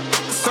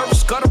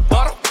 Service got a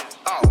butter.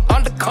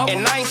 Undercover,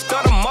 and I ain't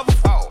stutter mother.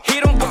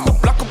 Hit him with the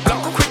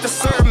blocker. Quick to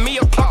serve me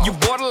a clock. You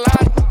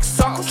borderline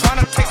sucker,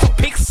 trying to take some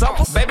pics up.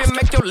 Baby,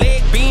 make your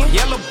leg bend.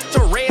 Yellow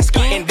to red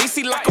skin. And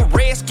DC like a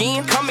red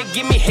skin. Come and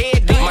give me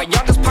head then. My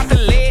youngest pop the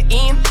lead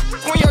in.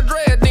 When your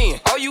dread then.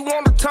 Oh, you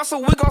want to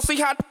tussle? We gon' see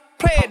how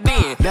play it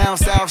then. Down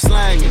south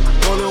slanging,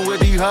 rolling with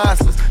these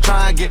hustlers.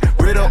 Try and get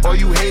rid of all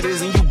you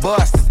haters and you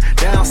busters.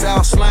 Down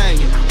south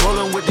slanging,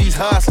 rolling with these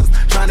hustlers.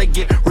 Trying to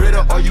get rid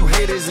of all you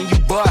haters and you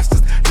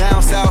busters.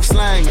 Down south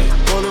slanging,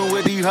 rolling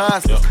with these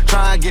hustlers.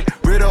 Try and get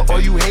rid of all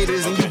you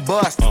haters and you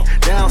busters.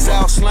 Down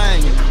south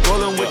slanging,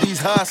 rolling with these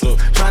hustlers.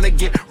 Trying to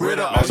get rid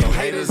of all you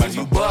haters and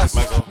you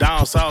busters.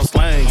 Down south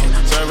slanging,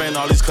 serving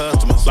all these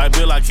customers. Like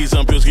Bill, I keep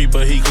some pills, keep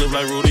a heat clip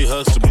like Rudy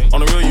Huxtable. On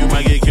the real, you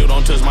might get killed,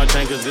 don't touch my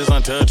tank cause it's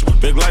untouchable.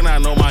 Big Glock, I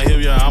know my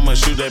hip, yeah, I'ma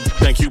shoot that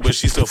thank you, but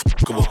she still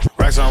fuckable.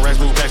 Racks on racks,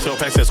 blue packs,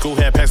 packs at school,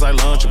 had packs like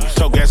Lunchables.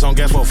 Took gas on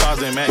gas for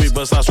fives and max. We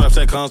bust out straps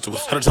at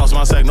constables. Had to toss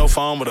my sack, no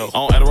foam though.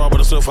 On Adderall, but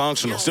it's still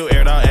functional. Still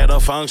aired out at a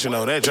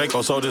functional. That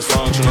Draco so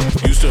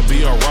dysfunctional. Used to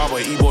be a robber,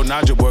 Ebo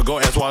Naja boy, go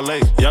ask Wale.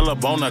 Yellow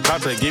bone, a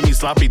cocktail, give me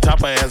sloppy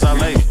topper as I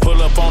lay.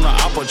 Pull up on the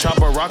opera,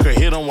 chopper, rocker,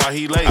 hit him while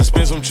he lay. I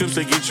spin some chips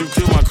to get you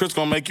killed, my Chris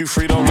gon' make you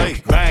Frito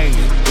Lay. Bang,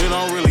 we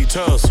don't really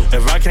tussle.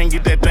 If I can't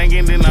get that thing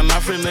in, then I'm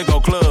not finna go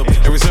club.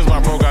 Ever since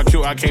my bro got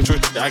killed, I can't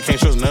trust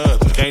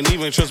nothing. Can't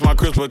even trust my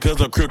Chris because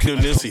of Crip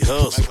Kill Nissy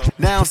hustle.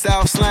 Down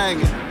south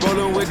slanging,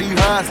 rolling with these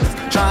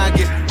hustlers. Try and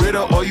get rid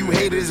of all you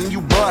haters and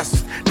you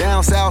busters.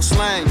 Down south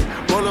slanging,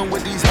 rolling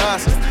with these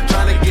hustlers.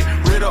 Trying to get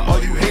rid of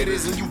all you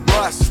haters and you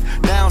busters.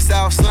 Down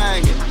south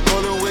slanging,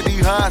 rolling with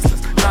these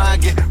hustlers. Try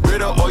and get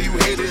rid of all you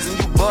haters and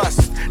you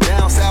busters.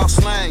 Down south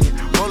slanging,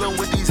 rolling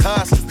with these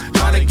hustlers.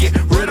 Trying to get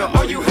rid of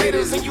all you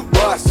haters and you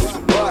busters.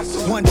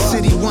 One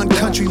city, one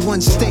country,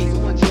 one state.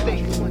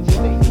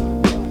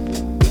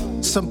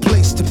 Some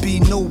place to be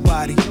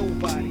nobody.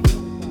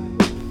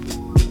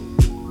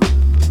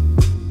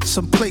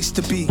 Some place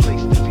to be.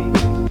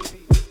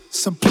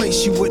 Some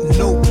place you wouldn't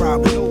know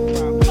probably.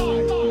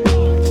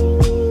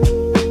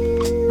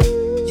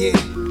 Yeah.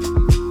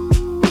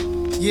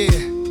 Yeah.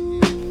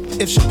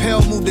 If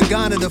Chappelle moved to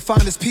Ghana to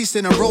find his peace,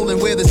 then I'm rolling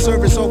where the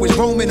service always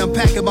roaming. I'm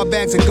packing my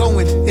bags and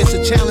going. It's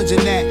a challenging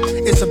act.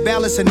 It's a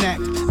balancing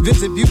act.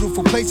 Visit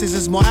beautiful places.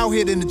 It's more out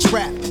here than the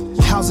trap.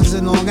 Houses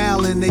in Long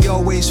Island, they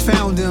always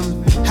found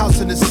him. House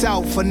in the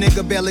South, a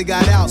nigga barely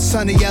got out.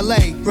 Sunny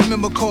LA,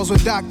 remember calls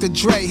with Dr.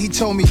 Dre. He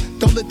told me,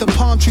 don't let the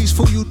palm trees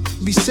fool you,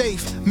 be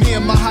safe. Me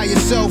and my higher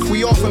self,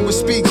 we often would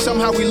speak.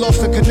 Somehow we lost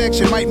the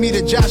connection, might meet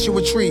a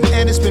Joshua tree.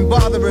 And it's been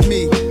bothering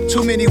me.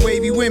 Too many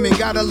wavy women,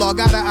 gotta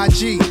log out of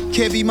IG.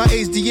 Can't be my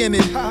ace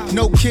DMing,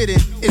 no kidding.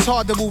 It's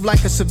hard to move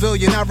like a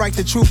civilian. I write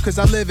the truth cause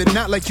I live it,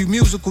 not like you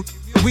musical.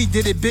 We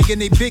did it big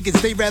and they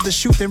bigots. They rather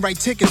shoot than write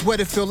tickets. What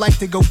it feel like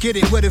to go get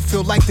it, what it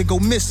feel like to go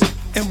miss it.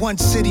 In one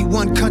city,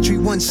 one country,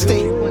 one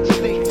state.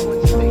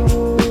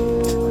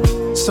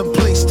 Some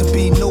place to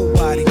be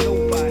nobody.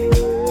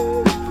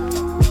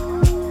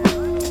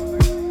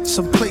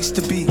 Some place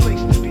to be.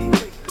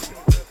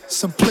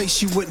 Some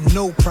place you wouldn't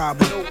know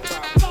probably.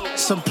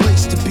 Some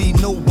place to be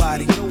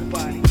nobody.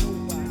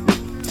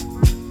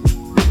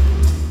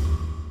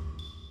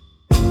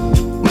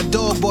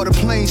 Dog bought a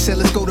plane, said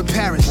let's go to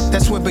Paris.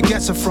 That's where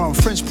baguettes are from,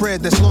 French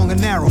bread that's long and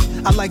narrow.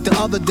 I like the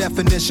other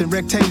definition,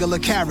 rectangular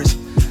carrots.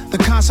 The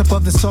concept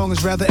of the song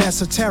is rather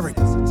esoteric.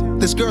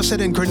 This girl said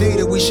in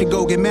Grenada we should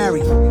go get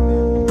married.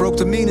 Broke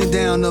the meaning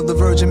down of the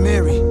Virgin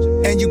Mary.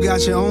 And you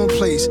got your own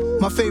place.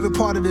 My favorite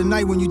part of the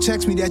night when you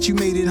text me that you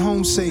made it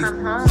home safe.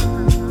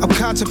 I'm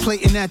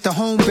contemplating at the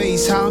home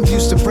base how I'm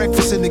used to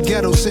breakfast in the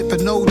ghetto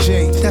sipping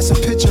OJ. That's a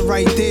picture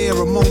right there,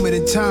 a moment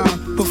in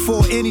time.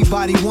 Before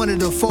anybody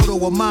wanted a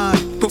photo of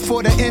mine.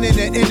 Before the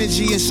internet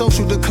energy and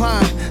social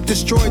decline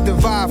destroyed the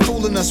vibe,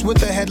 fooling us with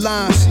the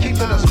headlines.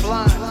 Keeping us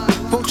blind.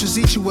 Vultures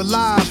eat you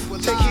alive.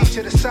 Take heed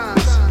to the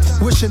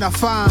signs. Wishing I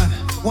find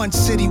one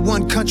city,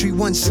 one country,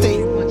 one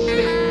state.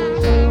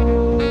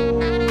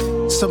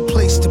 Some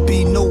place to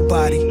be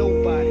nobody.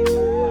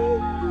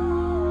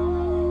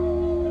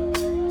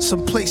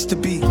 Some place to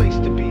be.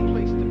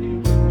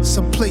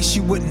 Some place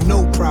you wouldn't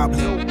know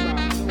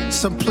probably.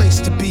 Some place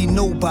to be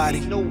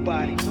nobody.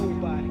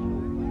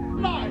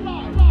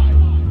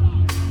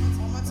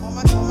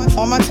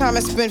 All my time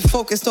is spent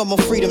focused on my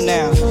freedom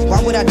now.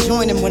 Why would I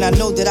join them when I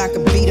know that I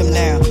can beat them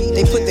now?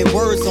 They put their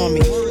words on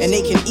me and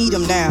they can eat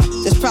them now.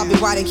 That's probably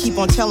why they keep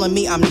on telling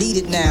me I'm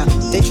needed now.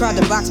 They tried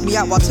to box me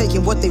out while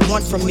taking what they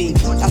want from me.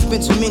 I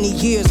spent too many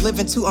years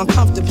living too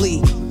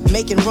uncomfortably,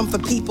 making room for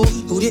people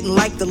who didn't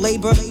like the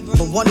labor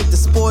but wanted the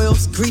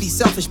spoils, greedy,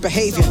 selfish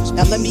behavior.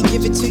 Now let me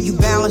give it to you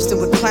balanced and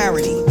with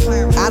clarity.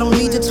 I don't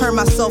need to turn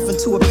myself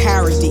into a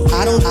parody.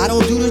 I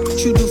don't do the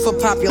shit you do for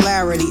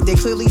popularity. They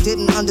clearly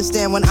didn't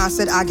understand when I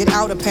said I get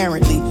out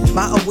apparently.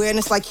 My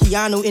awareness like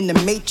Keanu in the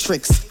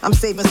Matrix. I'm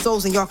saving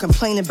souls and y'all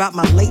complaining about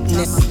my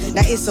lateness.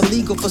 Now it's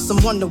illegal for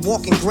someone to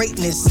walk in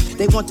greatness.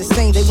 They want the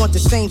same,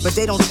 but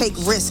they don't take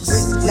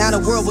risks. Now the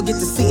world will get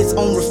to see its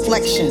own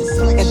reflection,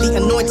 and the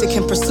anointed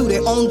can pursue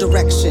their own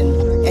direction.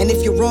 And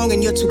if you're wrong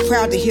and you're too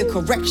proud to hear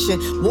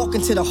correction, walk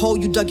into the hole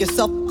you dug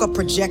yourself a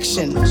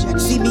projection.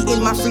 See me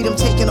in my freedom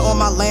taking all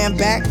my land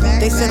back.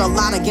 They said a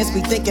lot against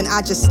me thinking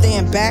I just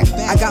stand back.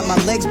 I got my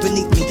legs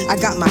beneath me, I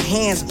got my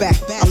hands back.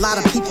 A lot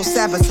of people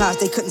sabotage,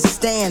 they couldn't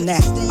stand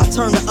that. I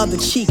turned the other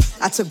cheek,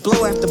 I took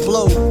blow after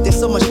blow. There's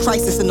so much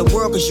crisis in the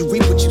world cause you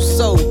reap what you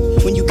sow.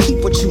 When you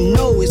keep what you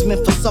know is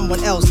meant for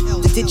someone else,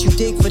 did you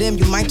dig for them,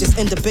 you might just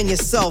end up in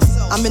yourself.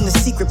 I'm in the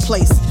secret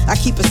place, I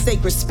keep a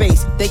sacred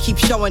space. They keep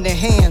showing their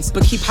hands,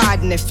 but keep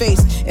hiding their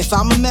face. If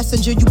I'm a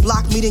messenger, you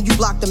block me, then you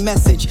block the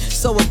message.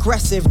 So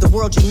aggressive, the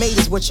world you made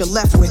is what you're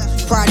left with.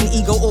 Pride and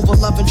ego over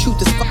love and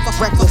truth is fuck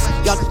reckless.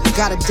 Y'all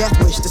got a death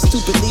wish, the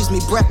stupid leaves me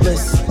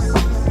breathless.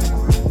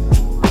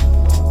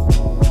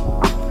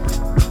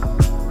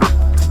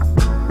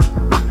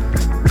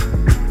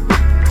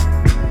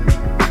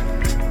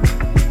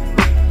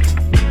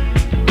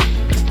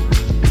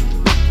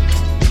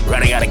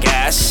 Running out of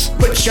gas?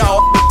 Put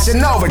your It's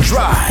an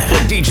overdrive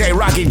with DJ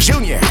Rocky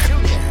Jr.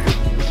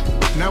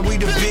 Now we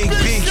the big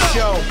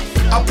show.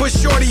 I put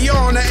Shorty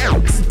on the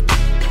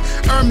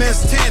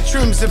Hermes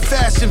tantrums and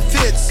fashion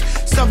fits.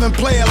 Southern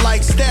player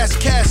like stash,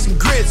 cash, and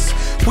grits.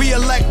 We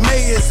elect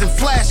mayors and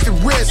flash the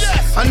wrist.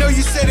 I know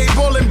you say they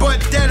ballin',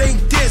 but that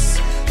ain't this.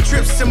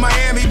 Trips to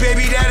Miami,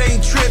 baby, that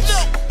ain't trips.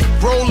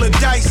 Roll the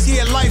dice,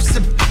 yeah, life's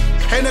a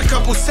and a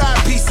couple side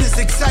pieces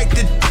excite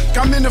the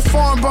I'm in the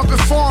farm bumpin'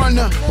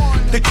 foreigner.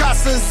 The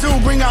Casa Zoo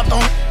bring out the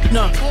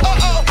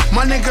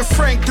My nigga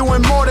Frank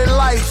doing more than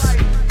life.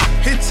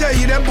 He'll tell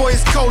you that boy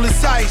is cold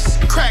as ice.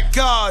 Crack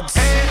guards.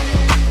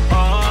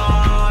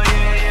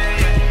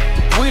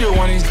 We the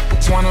one these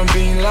wanna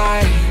be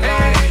like.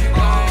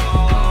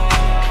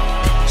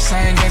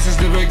 Same game since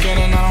the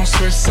beginning, I don't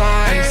switch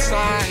sides.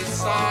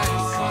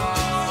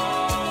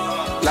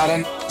 Lot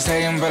of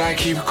saying, but I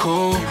keep it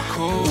cool.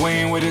 We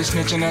ain't with this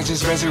snitching, that's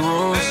just basic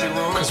rules.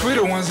 Cause we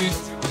the ones that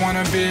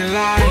wanna be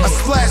like. I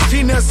splash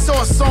peanut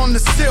sauce on the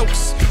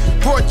silks.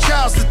 Brought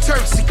Charles to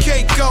Turks and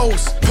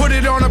Caicos. Put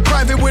it on a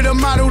private with a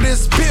model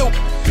that's built.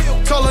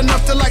 Tall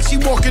enough to like she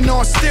walking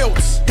on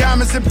stilts.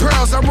 Diamonds and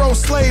pearls, I roll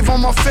slave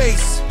on my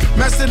face.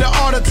 Master the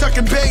art of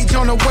tucking beige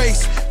on the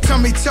waist.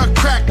 Tummy tuck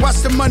crack,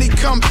 watch the money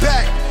come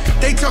back.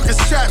 They talking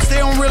straps, they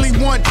don't really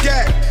want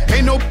that.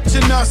 Ain't no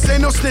bitchin' us,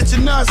 ain't no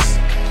snitching us.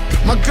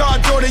 My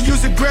goddaughter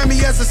use a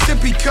Grammy as a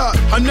sippy cup.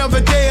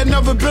 Another day,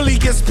 another Billy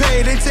gets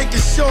paid. They taking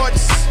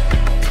shorts,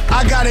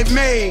 I got it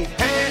made.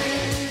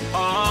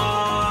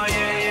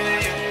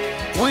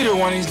 We the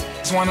one these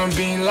wanna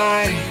be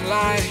like.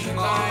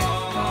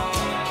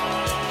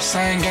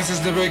 Same game since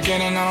the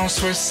beginning, I don't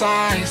switch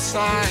sides.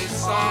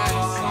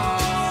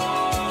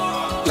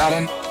 Lot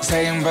of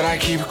saying, but I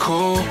keep it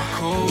cool.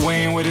 We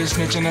ain't with this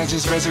snitching, that's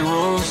just basic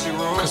rules.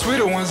 Cause we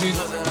the ones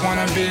that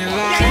wanna be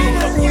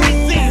like.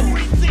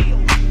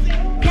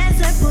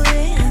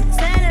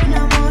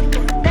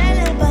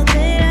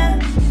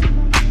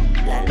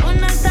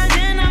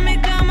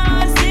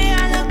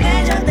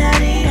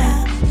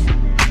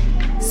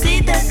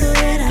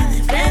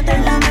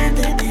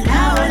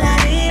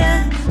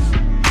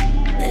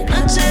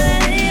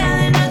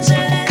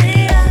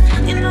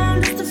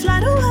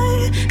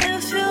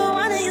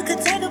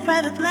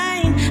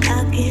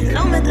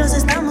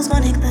 Estamos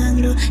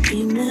conectando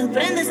y me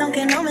prendes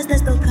aunque no me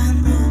estés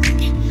tocando.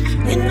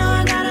 You know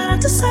I got a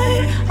lot to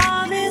say.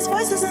 All these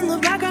voices in the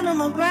background of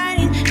my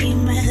brain y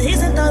me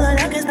dicen todo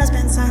lo que estás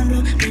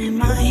pensando. Me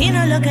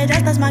imagino lo que ya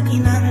estás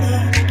maquinando.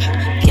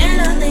 ¿Quién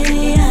lo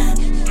diría?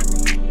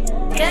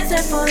 Que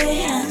se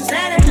podía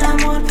hacer el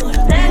amor por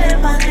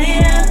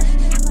telepatía.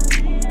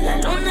 La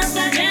luna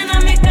está llena,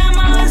 mi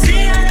cama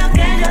vacía. Lo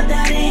que yo te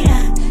haría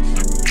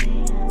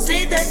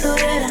si te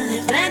tuviera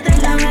de frente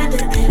en la mente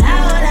te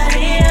la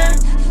volaría.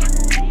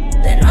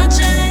 De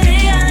noche, de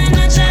día, de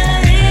noche, de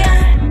día.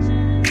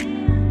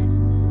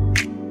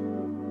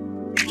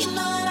 You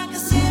know that I can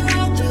see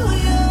right through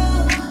you.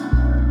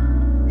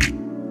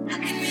 I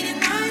can read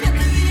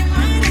your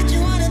mind, what you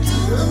wanna do.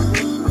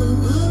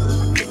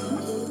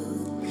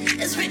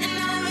 It's written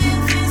all over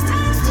your face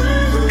times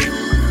two.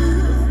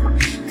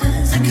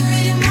 Cause I can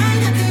read your mind,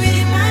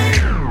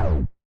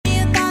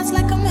 your thoughts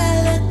like a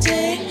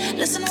melody.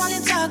 Listen while you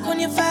talk when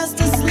you're fast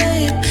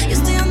asleep. You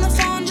stay on the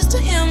phone just to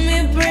hear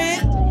me breathe.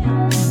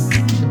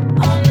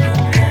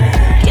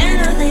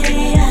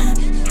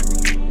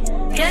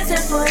 Que se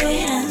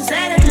podía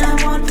hacer el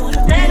amor por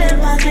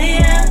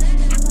telepatía.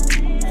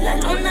 La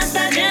luna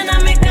está llena,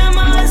 mi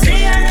cama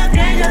vacía. Lo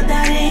que yo te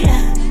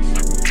haría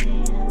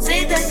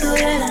si te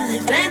tuviera de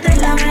frente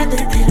en la mente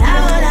te la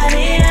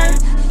volaría.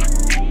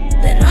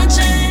 De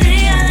noche, de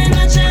día, de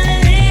noche, de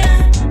día.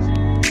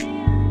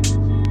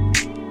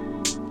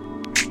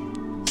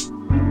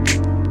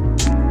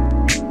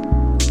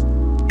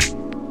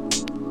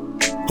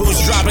 Who's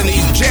dropping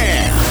these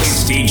jams?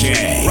 It's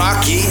DJ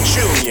Rocky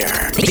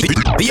Jr.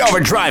 The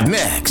Overdrive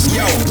Mix.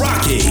 Yo,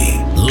 Rocky,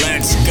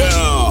 let's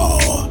go.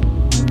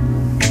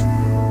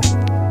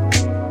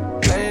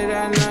 Late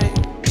at night,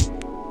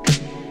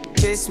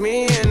 kiss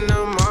me in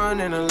the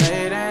morning or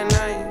late at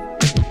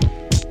night.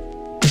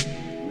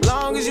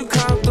 Long as you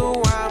come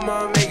through,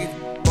 I'ma make it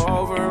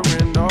over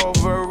and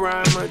over.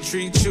 I'ma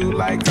treat you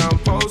like I'm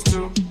supposed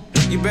to.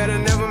 You better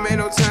never make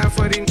no time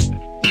for these.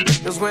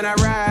 Cause when I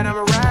ride,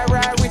 I'ma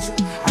ride with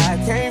you. I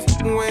can't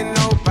f*** with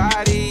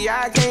nobody.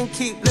 I can't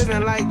keep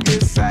living like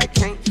this. I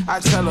can't. I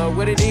tell her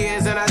what it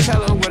is and I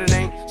tell her what it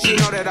ain't. She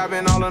know that I've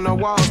been all on the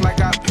walls like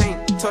I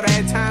paint. Told her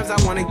at times I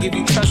wanna give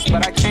you trust,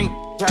 but I can't.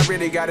 I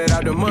really got it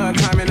out the mud,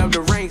 climbing up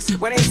the ranks.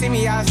 When they see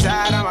me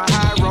outside, I'm a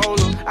high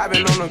roller. I've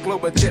been on a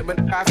global jet, but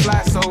I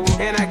fly solo.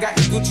 And I got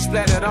the Gucci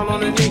splattered all on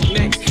the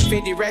knickknacks.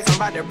 50 racks, I'm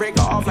about to break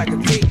her off like a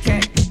Kit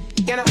Kat.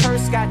 And a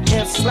hearse got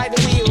F's, like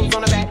the wheels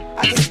on the back.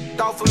 I just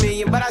off a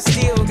million, but I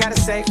still gotta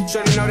say,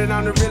 shorty know that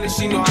I'm the realest,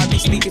 she know I be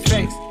speaking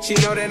facts. She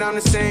know that I'm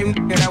the same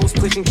nigga that was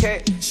pushing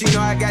cat. She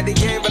know I got the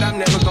game, but I'm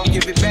never gonna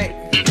give it back.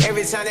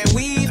 Every time that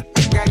we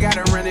I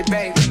gotta run it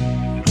back.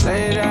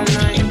 Late at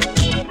night,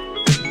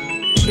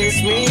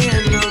 kiss me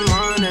in the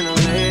morning or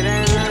late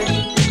at night.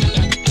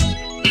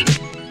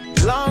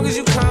 Long as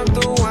you come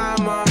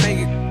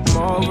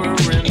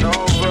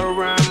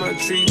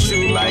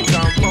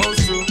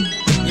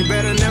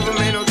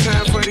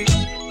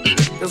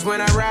Cause when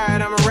I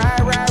ride, I'ma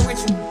ride with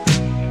you.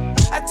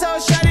 I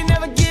told Shawty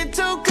never get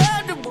too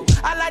comfortable.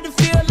 I like to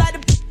feel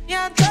like the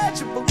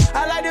untouchable.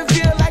 I like to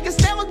feel like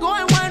it's never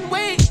going one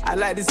way. I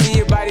like to see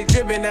your body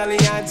dripping,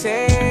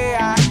 Eliante.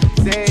 I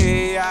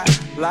say I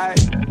like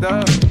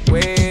the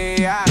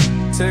way I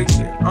took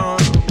you on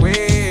the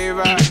wave.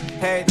 I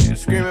had you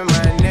screaming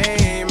my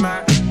name.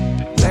 I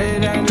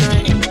late at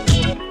night.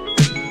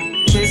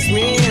 Kiss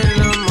me in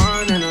the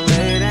morning or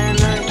late at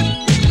night.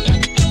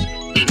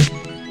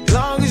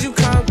 Long as you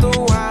come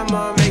through,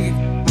 I'ma make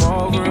it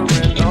over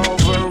and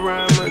over.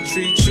 I'ma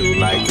treat you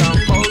like I'm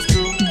supposed to.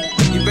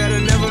 You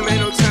better never make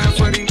no time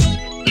for these.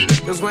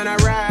 Cause when I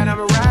ride,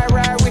 I'ma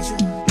ride with you.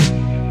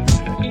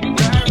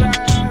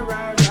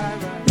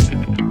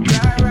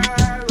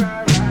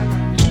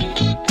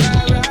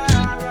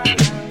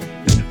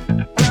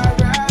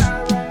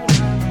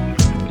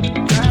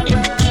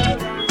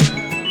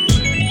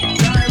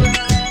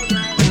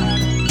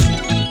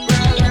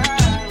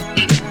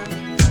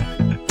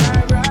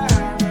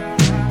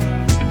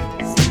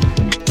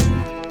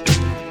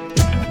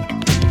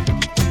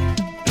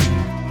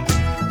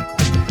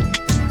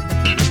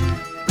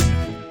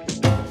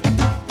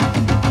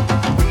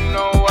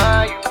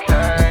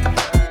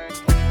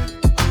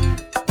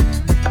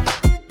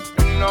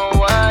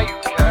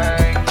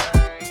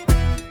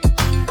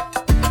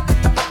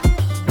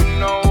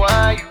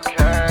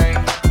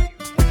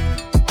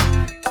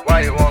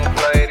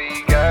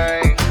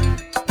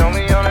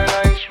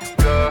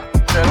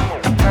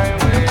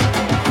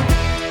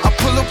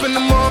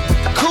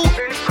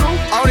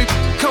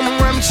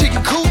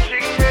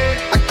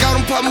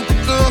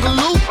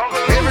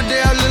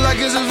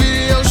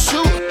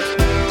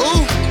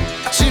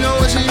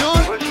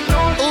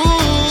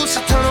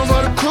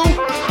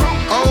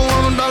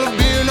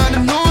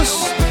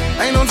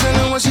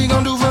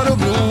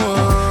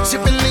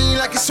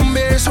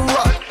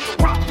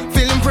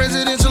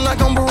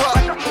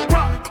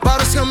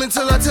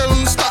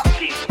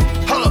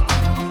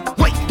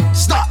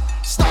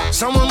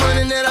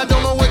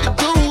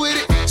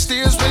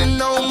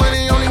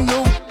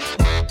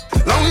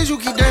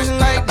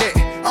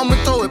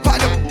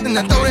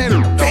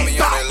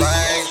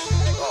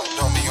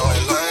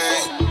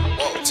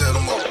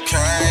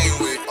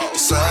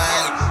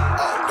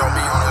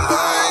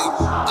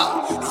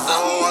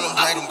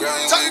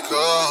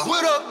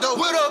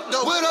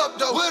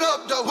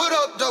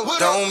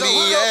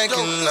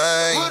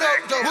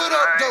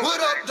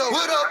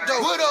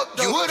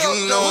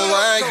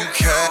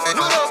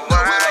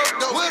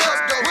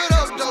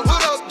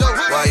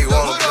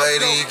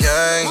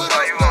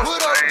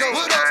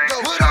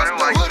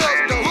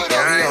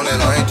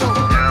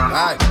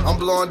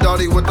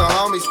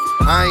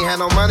 I ain't had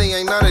no money,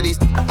 ain't none of these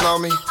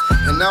on me.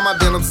 And now my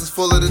denims is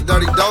full of the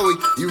dirty doughy.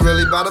 You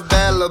really bout a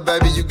bad little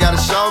baby, you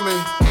gotta show me.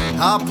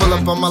 I'll pull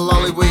up on my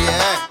lonely where you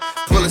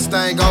at. Pull this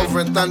thing over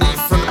and thunder you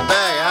from the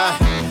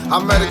back. I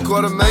made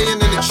 $250,000 in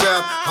the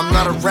trap. I'm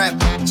not a rap,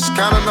 just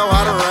kinda know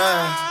how to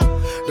ride.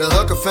 The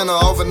hooker finna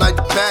overnight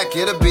the pack.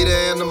 It'll be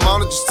there in the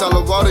morning, just tell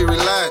her Wally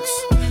relax.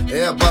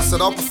 Yeah, bust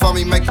it open for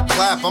me, make it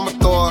clap. I'ma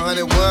throw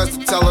 100 words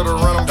to tell her to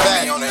run them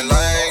back. Don't be on that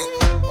lane,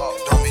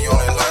 don't be on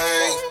that lane.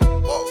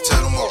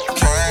 Tell them what you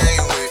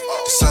came with,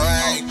 the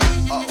same.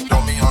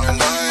 Don't be on that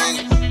lane.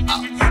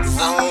 You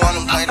don't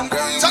wanna play them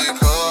games,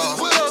 because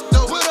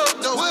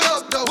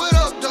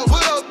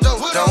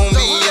don't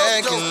be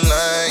acting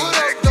like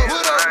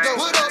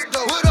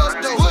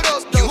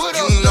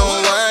you know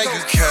why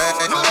you can't.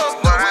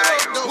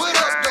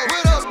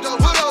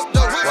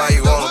 Why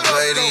you wanna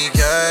play these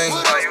games?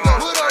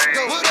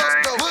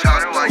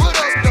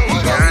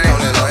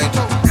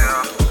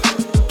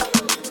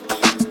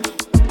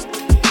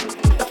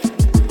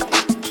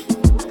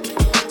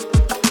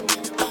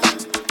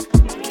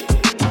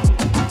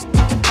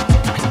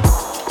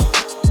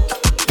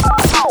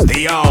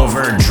 The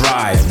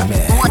Overdrive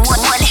Mix.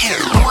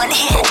 One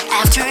hit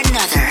after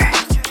another.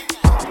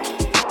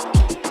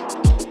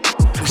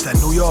 It's that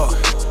New York,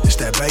 it's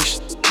that bass.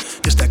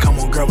 It's that come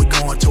on girl, we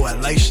going to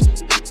Elation.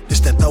 It's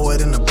that throw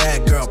it in the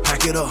bag, girl,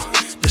 pack it up.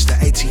 It's the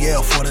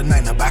ATL for the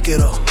night, now back it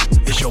up.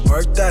 It's your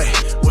birthday,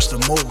 what's the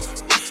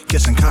move?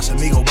 Get some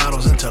Casamigo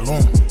bottles in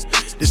Tulum.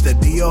 It's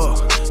that Dior,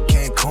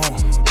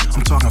 Cancun.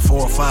 I'm talking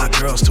 4 or 5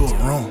 girls to a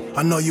room.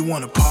 I know you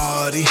wanna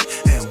party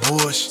and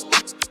bush.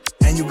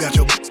 And you got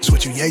your b****s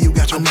with you, yeah, you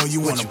got your. I know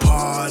you wanna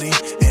party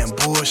and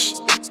bush.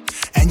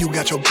 And you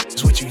got your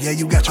b****s with you, yeah,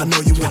 you got your. I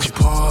know you want your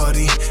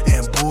party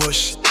and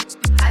bush.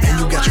 And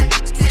you got your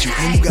with you,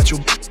 and you got your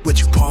with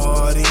you,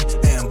 party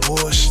and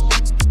bush.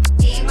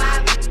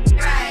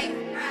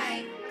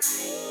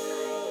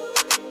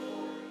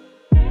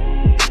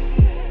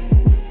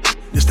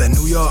 This that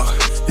New York,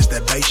 this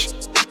that bass,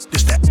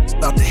 this that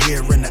out the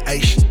here in the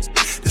Asian.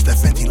 This that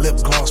Fenty lip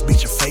gloss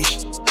beat your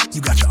face.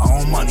 You got your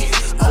own money,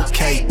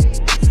 okay.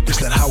 This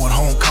that Howard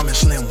Homecoming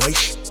slim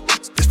waist.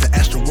 This the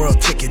Astro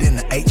World ticket in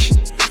the H.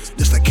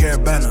 This that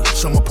Caravana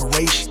summer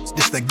parade.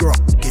 This that girl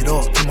get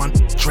off to my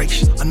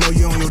trace. I know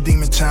you on your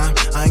demon time,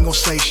 I ain't gon'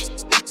 say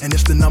shit. And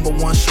it's the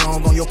 #1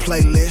 song on your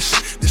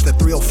playlist. This the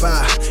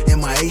 305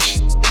 MIA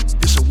shit.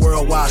 It's a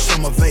worldwide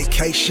summer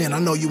vacation. I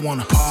know you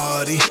wanna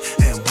party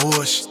and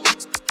bush.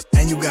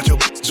 And you got your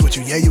with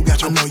you, yeah, you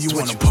got your. I know you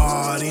wanna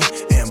party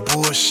and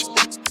bush.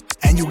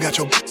 And you got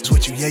your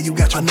with you, yeah, you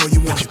got your. I know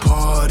you want to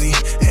party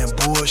and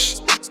bush.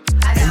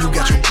 And you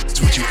got your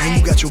with you, and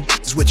you got your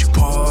with you,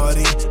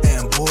 party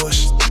and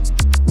bush.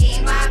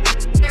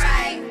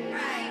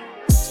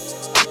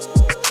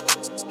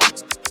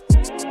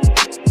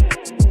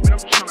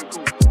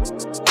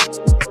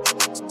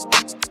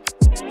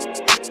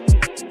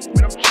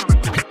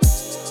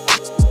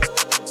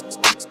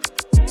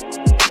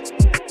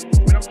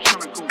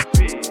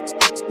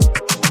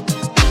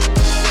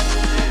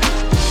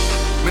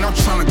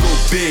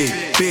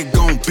 Big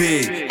gon'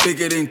 big,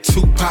 bigger than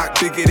Tupac,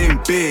 bigger than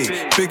Big,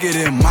 bigger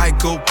than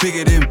Michael,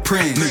 bigger than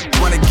Prince.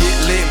 Wanna get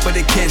lit, but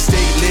they can't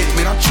stay lit.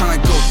 Man, I'm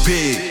tryna go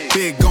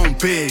big gon'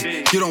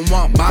 big. You don't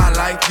want my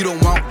life, you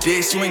don't want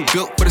this. You ain't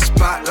built for the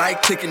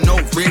spotlight, taking no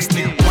risks.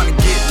 Nigga wanna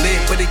get lit,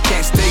 but they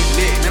can't stay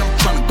lit. Man, I'm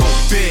tryna go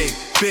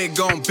big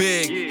gon'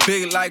 big,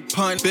 big like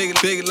Punch,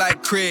 big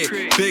like Craig,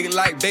 big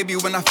like Baby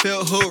when I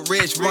feel hood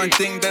rich. One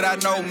thing that I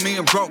know, me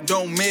and broke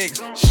don't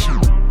mix.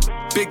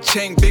 Big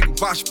chain, big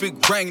watch, big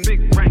ring.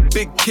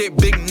 Big kid,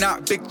 big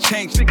knot, big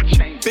change.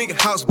 Big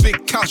house,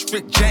 big couch,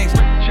 Rick James.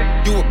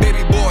 You a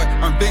baby boy,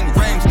 I'm big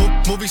rings.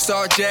 Movie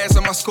star jazz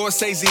on my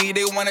Scorsese.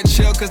 They wanna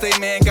chill cause they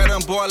man got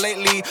on board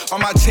lately. On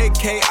my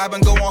 10K, I've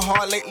been going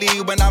hard lately.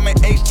 When I'm in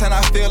H10,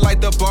 I feel like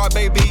the bar,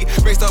 baby.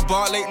 Raise the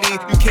bar lately,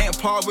 you can't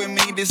part with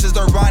me. This is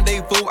the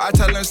rendezvous, I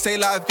tell them say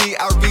la vie.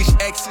 I reach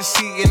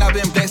ecstasy and I've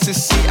been blessed to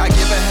see. I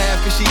give her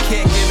half cause she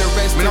can't get the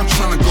rest. Man, I'm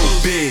tryna go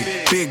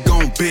big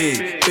gon'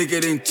 big.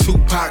 Bigger than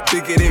Tupac,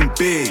 bigger than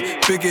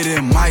Big, bigger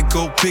than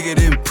Michael, bigger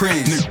than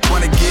Prince.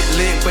 Wanna get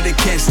lit, but they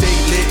can't stay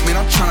lit. Man,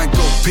 I'm tryna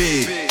go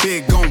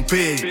big gon'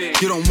 big.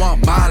 You don't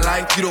want my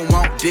life, you don't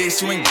want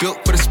this. You ain't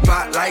built for the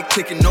spotlight,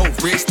 taking no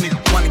risks.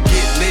 Nigga wanna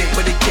get lit,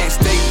 but they can't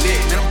stay lit.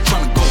 Man, I'm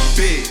tryna go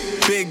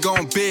big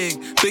gon' big.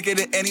 Bigger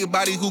than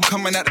anybody who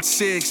coming out at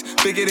 6.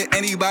 Bigger than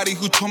anybody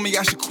who told me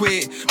I should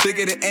quit.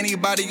 Bigger than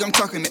anybody, I'm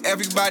talking to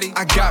everybody.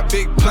 I got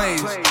big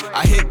plans.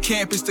 I hit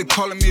campus, they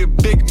calling me a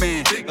big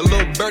man. A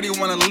little birdie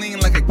wanna lean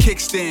like a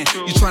kickstand.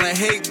 You tryna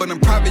hate, but in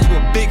private you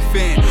a big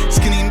fan.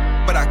 Skinny,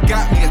 but I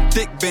got me a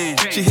thick band.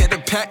 She hit the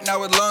pack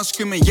now with lungs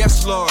screaming,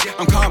 yes, Lord.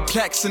 I'm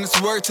complex and it's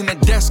words in the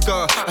desk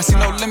guard. I see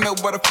no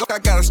limit, what the fuck I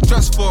gotta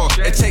stress for.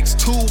 It takes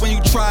two when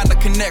you trying to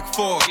connect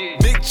for.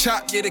 Big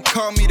chop, yeah, they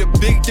call me the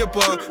Big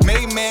Dipper.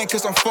 Made man,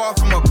 cause I'm far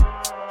from a.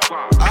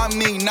 I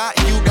mean, not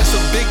you, that's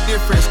a big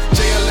difference.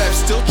 JLF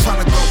still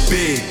tryna go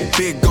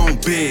big gon'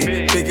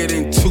 big. Bigger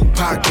than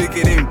Tupac,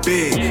 bigger than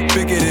Big,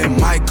 bigger than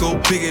Michael,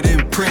 bigger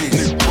than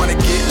Prince. Wanna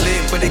get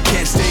lit, but they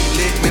can't stay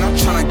lit. Man, I'm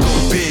tryna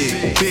go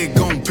big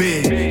gon'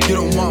 big. You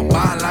don't want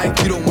my life,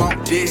 you don't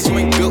want this. You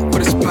ain't built for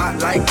the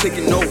spotlight,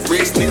 taking no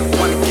risks. Nigga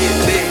wanna get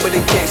lit, but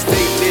they can't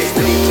stay lit.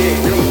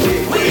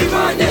 We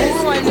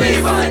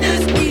run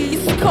this,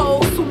 East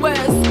Coast,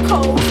 West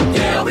Coast.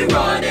 yeah, we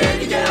run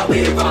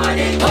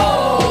it,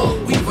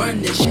 oh, We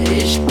run this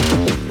shit.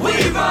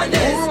 we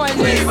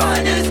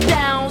run this,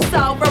 Down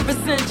south,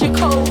 represent your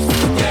coast.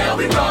 yeah,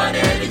 we run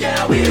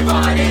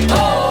it,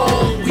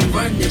 oh, We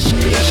run this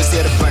shit. I just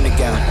hear the burner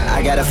gun.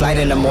 I got a flight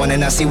in the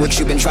morning. I see what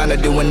you've been trying to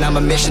do, and I'm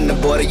a mission to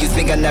border. You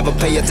think I never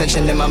pay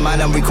attention? In my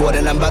mind, I'm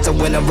recording. I'm about to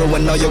win and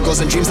ruin all your goals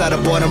and dreams out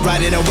of boredom.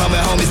 Riding around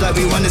with homies like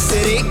we run the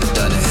city.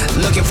 Done it.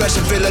 Looking fresh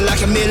and feeling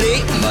like a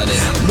millie. Money.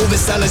 Moving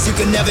silence, you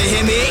can never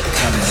hear me.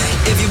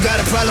 If you got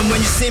a problem when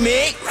you see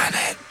me, run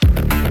it.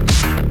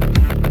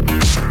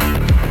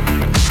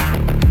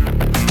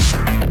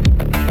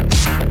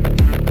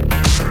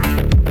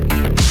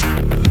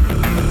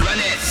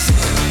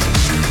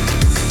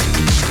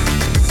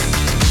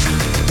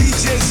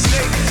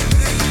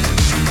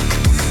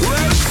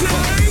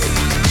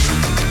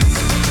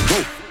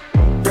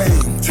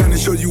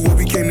 Show you what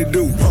we came to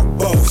do.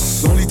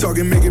 Boss, only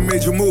talking, making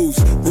major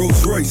moves.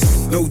 Rolls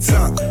Royce, no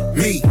top.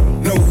 Me,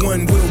 no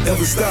one will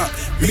ever stop.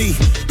 Me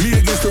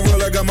against the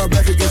world, I got my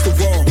back against the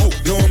wall.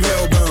 No, I'm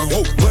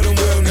hellbound, but I'm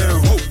well now.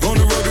 On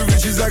the road to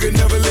riches, I can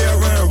never lay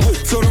around.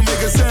 So don't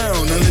make a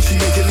sound unless you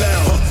make it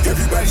loud.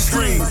 Everybody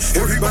scream,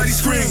 everybody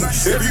scream,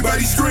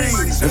 everybody scream.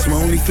 That's my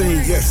only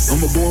thing, yes.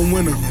 I'm a born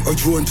winner, a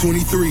Jordan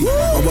 23.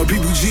 All my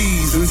people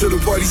G's until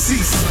the party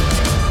cease.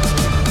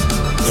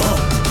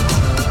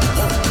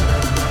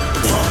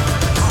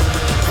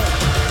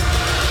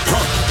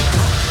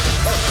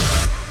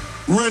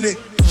 Run it.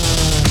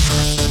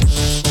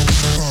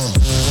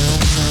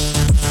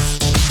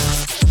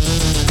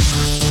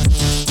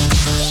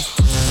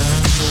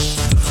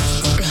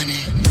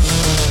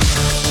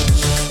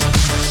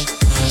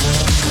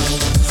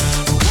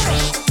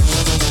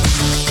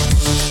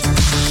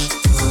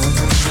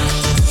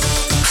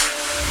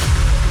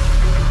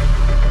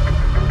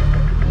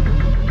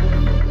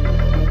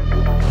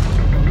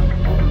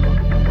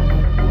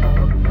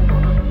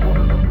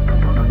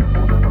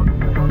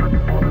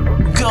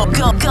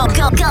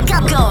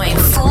 Going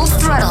full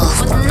throttle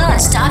with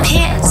non-stop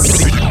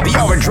hits. The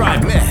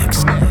Overdrive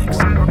Mix.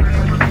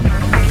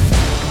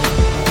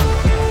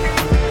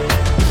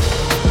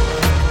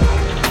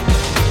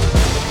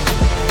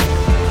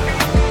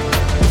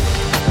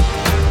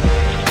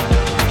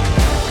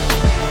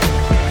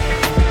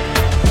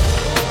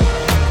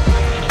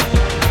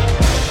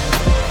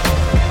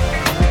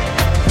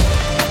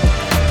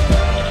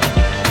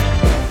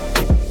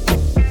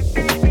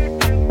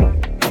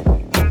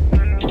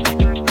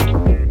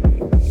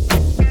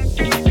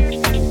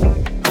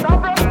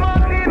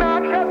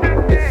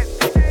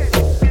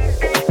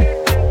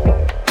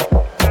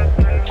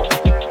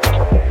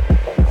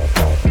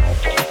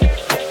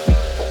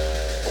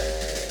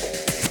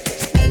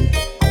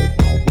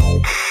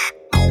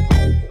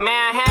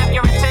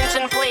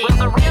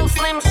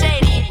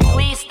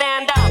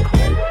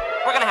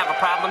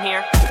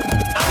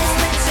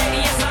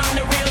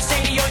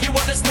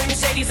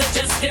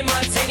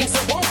 imitating.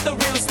 So won't the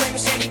real Slim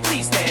Shady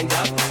please stand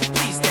up?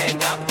 Please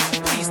stand up.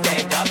 Please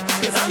stand up.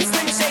 Cause I'm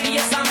Slim Shady,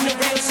 yes, I'm the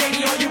real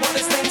Shady. All you other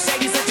Slim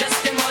Shadys are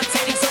just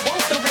imitating. So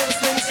won't the real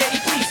Slim Shady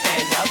please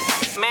stand up?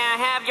 May I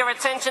have your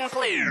attention,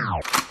 please?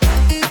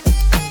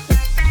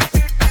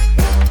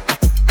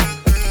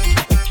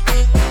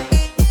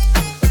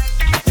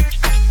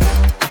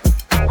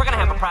 We're gonna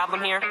have a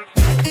problem here.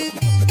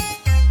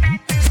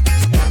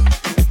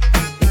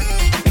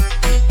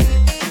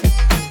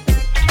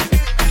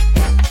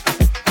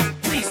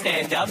 Please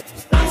stand up.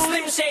 I'm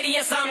Slim Shady,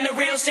 yes, I'm the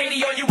real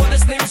Shady. All you other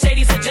Slim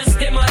Shadys are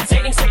just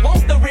imitating. So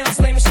won't the real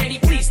Slim Shady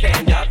please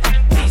stand up?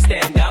 Please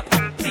stand up.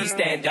 Please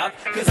stand up.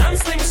 Cause I'm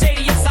Slim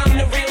Shady, yes, I'm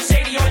the real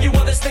Shady. All you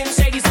other Slim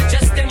Shadys are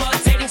just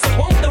imitating. So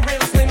won't the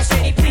real Slim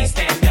Shady please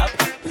stand up?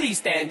 Please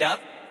stand up.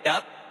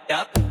 Up,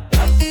 up.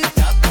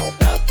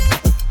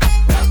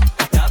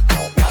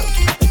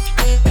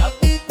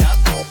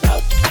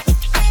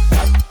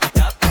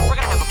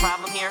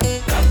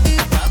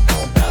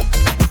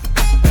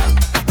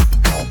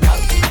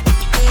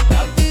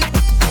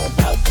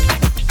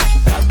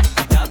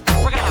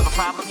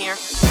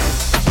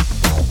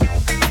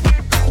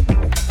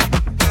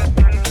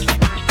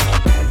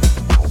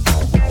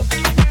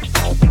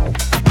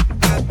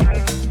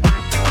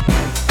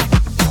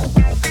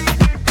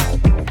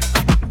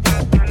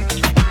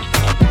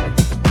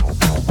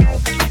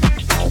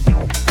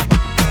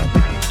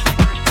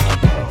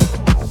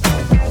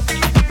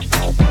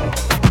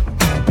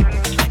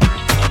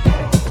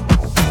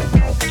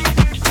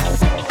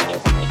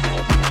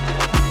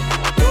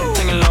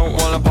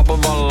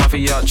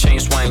 Chain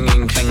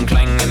swinging, clang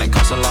clang, and it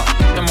costs a lot.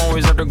 I'm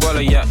always at the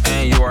guala, yeah,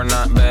 and you are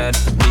not bad.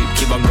 Deep,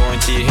 keep on going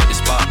till you hit the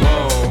spot.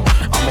 Whoa,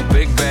 I'm a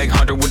big bag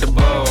hunter with the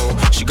bow.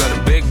 She got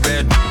a big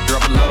bed,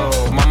 drop it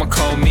low. Mama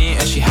called me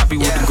and she happy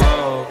with the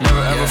grow.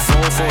 Never ever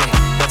fall for it,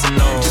 that's a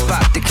no. Just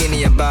pop the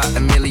Kenny about a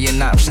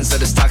million options. So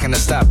just talking to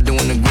stop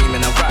doing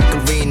agreement. I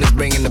rock arenas,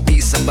 bringing the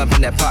peace. I'm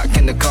bumping that park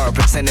in the car,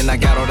 pretending I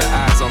got all the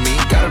eyes on me.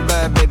 Got a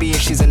bad baby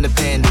and she's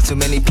independent. Too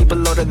many people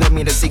older than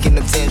me, they're seeking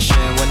attention.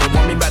 When they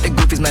want me about the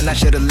goofies, man, I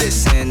should've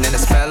listened. And the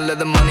smell of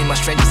the money, my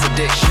strangest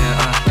addiction.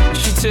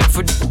 She tip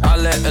for I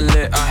let her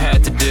lit, I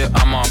had to dip.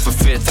 I'm off for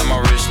fifth, I'm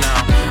all rich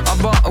now. I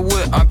bought a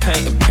whip, I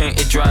paint a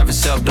paint, it drive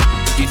itself.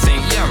 You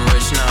think, yeah, I'm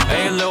rich now.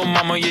 Hey, little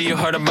mama, yeah, you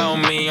heard about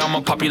me.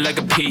 I'ma pop you like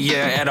a pea,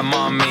 yeah, at a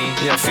mommy.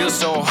 Yeah, feel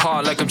so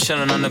hot like I'm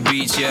chilling on the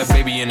beach. Yeah,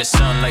 baby in the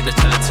sun like the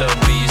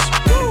Teletubbies.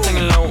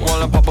 Taking low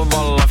while I pop a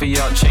bottle off of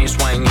y'all. Chain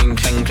swinging,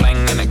 clang clang,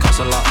 and it costs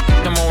a lot.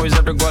 I'm always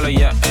at the guala,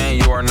 yeah,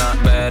 and you are not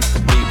bad.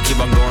 Deep, keep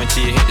on going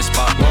till you hit the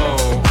spot.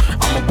 Whoa,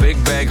 I'm a big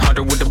bag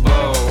hunter with the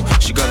bow.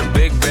 She got a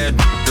big bed,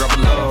 drop it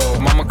low.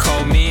 Mama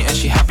called me and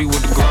she happy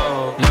with the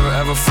grow. Never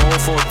ever fall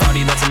for a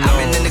party, that's a no. I've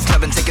been in the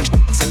club and taking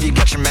if you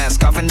got your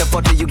mask off. In the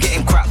photo you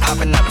getting crap,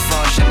 hopping out the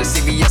function. The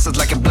CVS is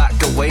like a block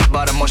away.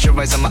 Bought a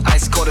moisturizer, my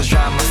ice cold is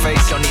dry on my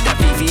face. Don't need that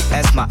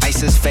VVS, my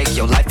ice is fake.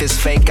 Your life is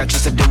fake, I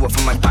choose to do it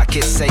for my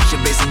pocket's sake.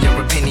 You're basing your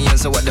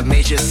opinions on what the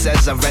major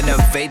says. I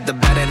renovate the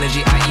bad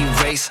energy, I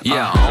erase.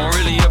 Yeah, I don't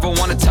really ever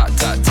wanna top.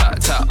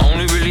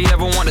 Only really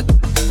ever wanna.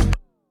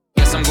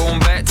 Guess I'm going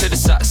back to the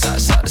side.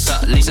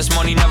 At least this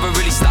money never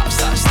really stops.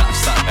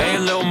 Hey,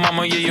 little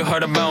mama, yeah, you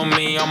heard about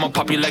me. I'ma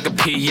pop you like a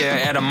pea,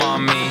 yeah, at a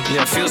mommy.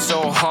 Yeah, feel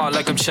so hot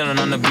like I'm chilling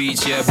on the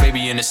beach. Yeah,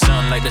 baby in the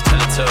sun like the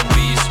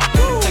Teletubbies.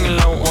 Hanging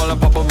low while I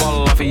pop a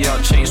bottle off of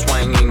y'all. Chain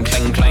swinging,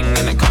 clang clang,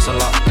 and it costs a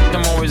lot.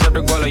 I'm always at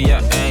the guala,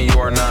 yeah, and you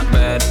are not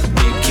bad.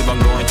 Deep, keep on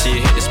going till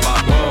you hit the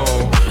spot.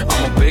 Whoa,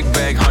 I'm a big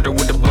bag hunter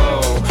with the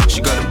bow.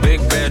 She got a big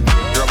bed,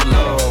 drop it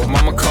low.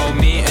 Mama called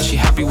me and she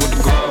happy with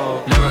the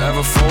grow. Never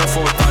ever fall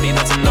for a party,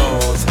 that's a no.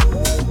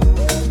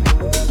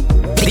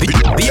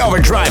 The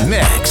Overdrive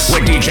Mix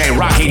with DJ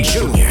Rocky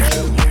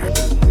Jr.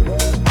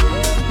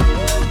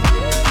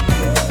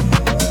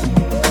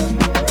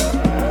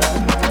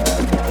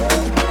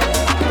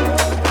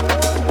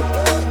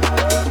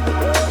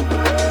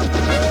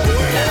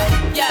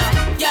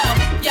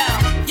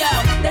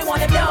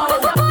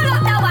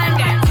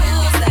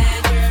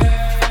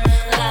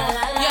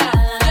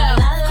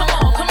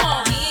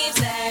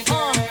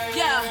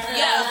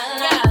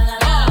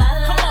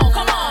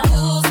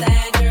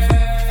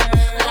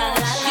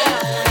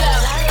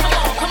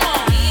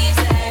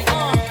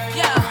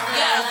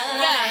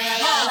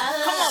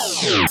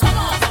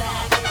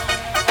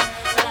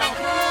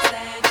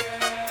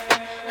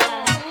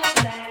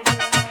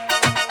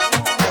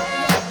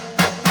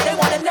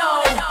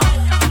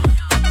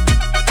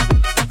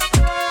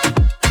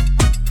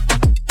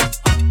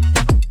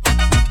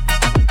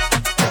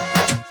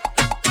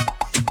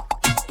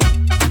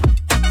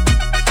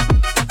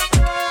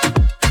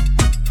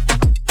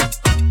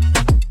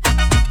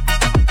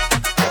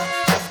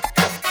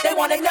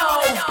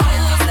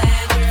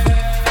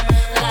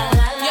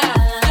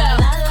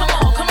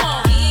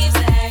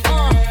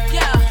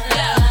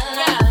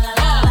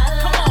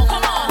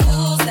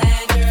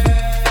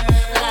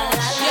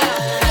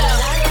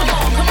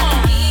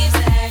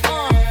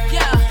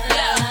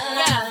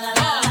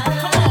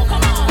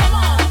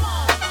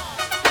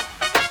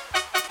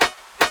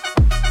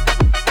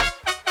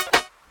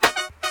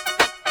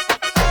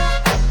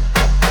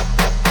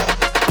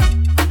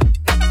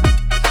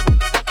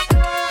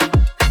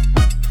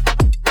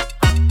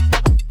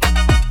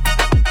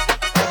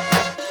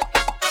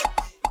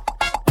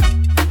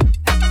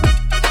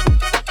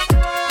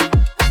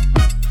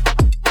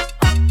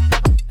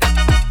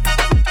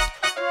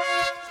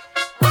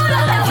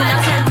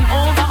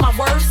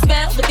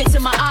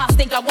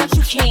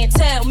 can't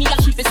tell. Me, I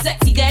keep it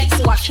sexy, daddy,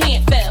 so I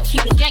can't fail.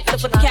 Keep it gangster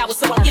for the cowards,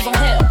 so I give them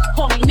hell.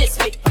 Call me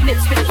misfit,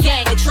 lips for the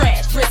gang of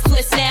trash.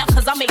 Riskless now,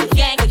 cause I make a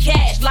gang of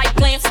cash. Like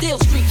Glam Steel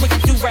Street with the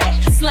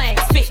do-rag. Slang,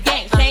 spit,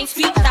 gang, change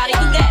speak, how they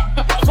do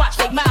that? Watch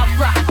they mouths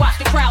drop, watch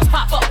the crowds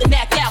pop up and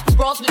knock out.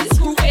 Brawls with the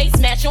screw face,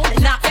 smash on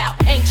and knock out.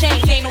 Ain't chain,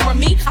 game over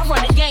me, I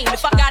run the game.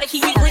 If I gotta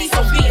keep it green,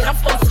 so be it. I'm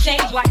supposed to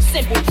change like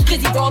simple.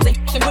 Dizzy brawls ain't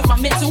f***ing with my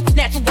mental.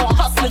 Natural born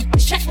hustling,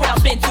 check what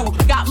I've been through.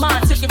 Got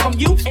mine, took it from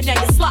you, and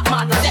now you slot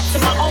mine. That's to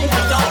my own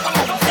dog, I'm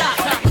on the top.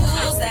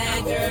 Who's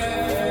that girl?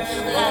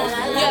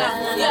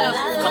 Yeah,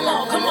 come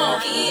on.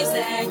 Who's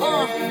that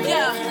girl?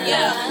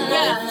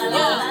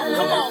 Yeah,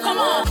 come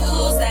on.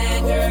 Who's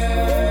that girl?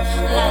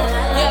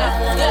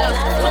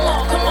 Yeah, come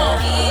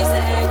on. Who's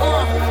that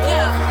girl?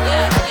 Yeah.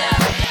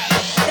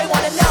 They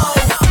wanna know.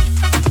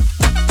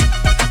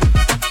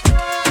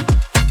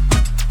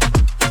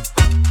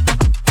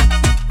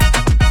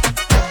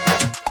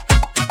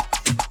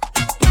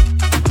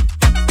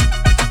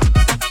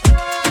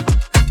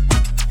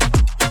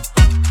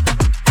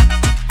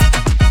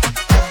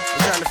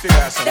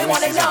 They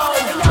wanna know.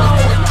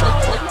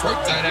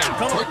 Twerk that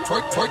out.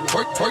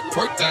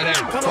 Twerk that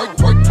out.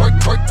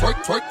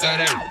 Twerk that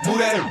out. Move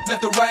that out.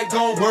 Left to right,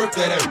 gon' work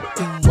that out.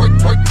 Twerk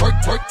that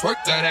out.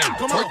 Twerk that out.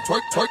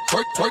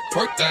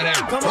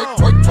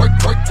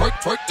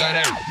 Twerk that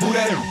out. Move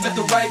that out. Left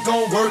to right,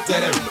 gon' work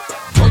that out.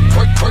 Twerk that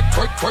out.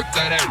 Twerk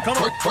that out.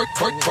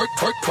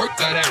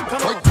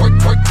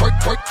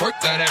 Twerk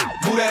that out.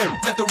 Move that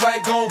out. Left to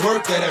right, gon'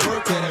 work that out.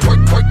 Twerk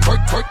that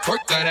out.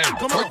 Twerk that out.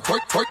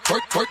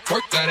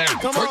 Twerk that out.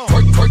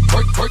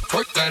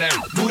 That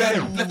out. Move that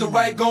out. Left to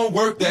right, gon'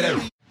 work that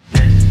out.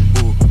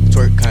 Ooh,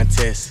 twerk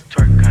contest.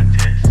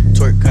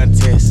 Twerk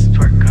contest.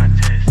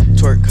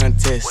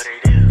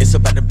 It's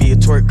about to be a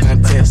twerk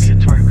contest.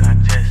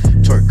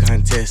 Twerk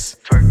contest.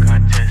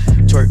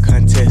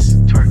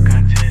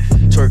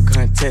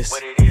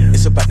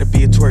 It's about to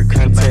be a twerk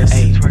contest.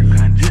 Ay,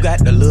 you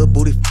got the little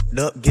booty f***ed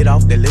up. Get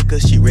off the liquor,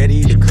 she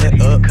ready to cut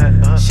up.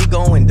 She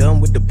going dumb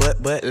with the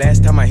butt, but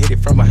last time I hit it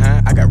from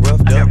behind, I got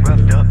roughed up.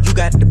 You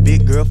got the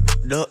big girl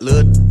f***ed up,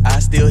 look, I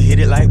still hit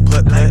it like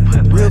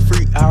putt-putt. Real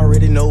freak, I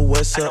already know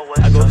what's up.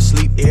 I go to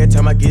sleep every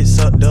time I get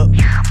sucked up.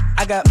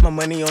 I got my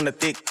money on the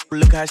thick,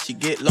 look how she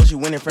get low, she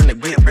winning from the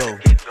get-go.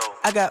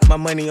 I got my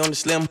money on the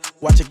slim,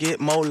 watch her get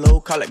more low,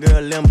 call it girl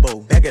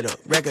limbo. Back it up,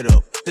 rack it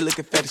up, still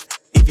looking fat as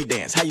if you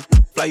dance, how you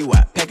fly you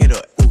out, pack it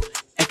up. Ooh,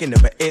 acting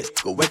up an ex,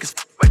 go wake us.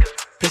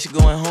 Plus you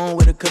going home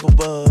with a couple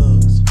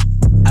bucks.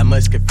 I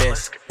must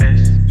confess,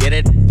 yeah,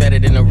 that better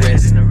than the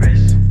rest.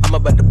 I'm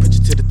about to put you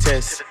to the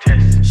test.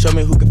 Show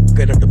me who can f***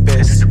 it up the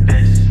best.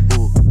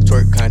 Ooh,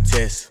 twerk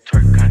contest.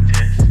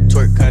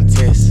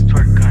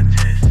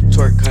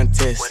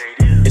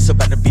 It's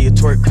about to be a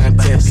twerk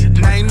contest.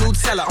 I ain't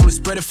Nutella, only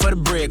spread it for the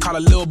bread. Call a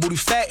little booty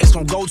fat, it's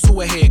gon' go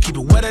to a head. Keep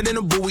it wetter than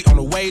a buoy on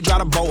the way, dry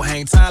the boat.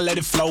 Hang time, let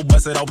it flow,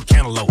 bust it open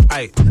cantaloupe.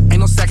 Ayy, ain't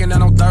no second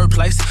and no third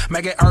place.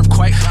 Make it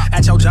earthquake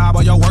at your job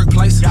or your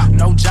workplace.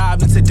 No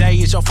job, and today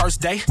is your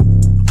first day.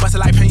 Bust it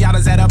like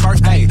pinatas at a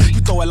birthday.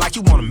 You throw it like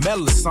you want a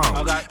medal or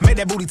something. Make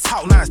that booty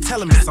talk, now it's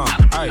telling me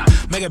something.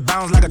 Ayy, make it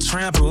bounce like a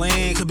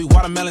trampoline. Could be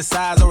watermelon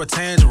size or a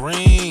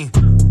tangerine.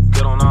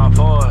 Get on all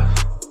fours.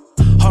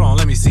 Hold on,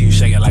 let me see you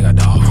shake it like a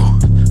dog.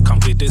 Come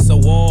get this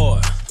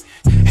award.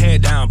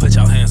 Head down, put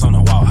your hands on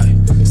the wall. Hey.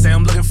 Say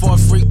I'm looking for a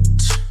freak.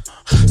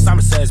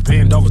 Simon says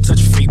bend over, touch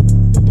your feet.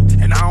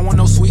 And I don't want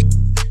no sweet.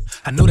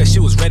 I knew that she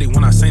was ready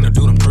when I seen her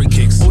do them 3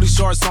 kicks. Booty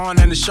shorts on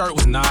and the shirt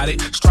was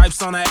knotted.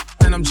 Stripes on her ass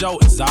and I'm Joe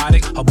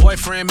Exotic. Her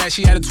boyfriend, man,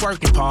 she had a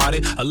twerking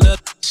party. A little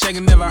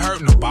shaking never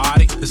hurt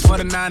nobody. It's for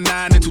the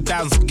 99 and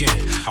 2000s again.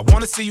 I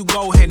wanna see you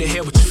go head to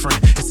head with your friend.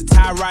 It's a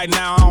tie right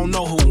now, I don't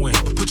know who win.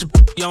 Put your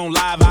on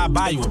live, I'll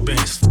buy you a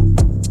Benz.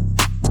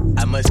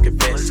 I must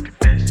confess,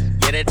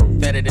 yeah, that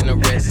better than the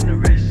rest.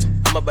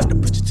 I'm about to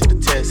put you to the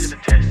test.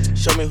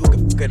 Show me who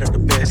can f*** it up the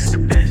best.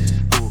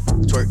 Ooh,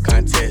 twerk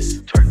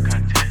contest.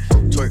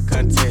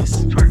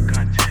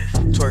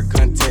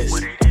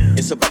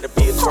 It's about to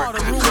be a twerk contest. All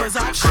the rumors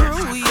are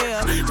true,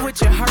 yeah.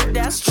 What you heard,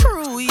 that's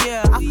true,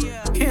 yeah.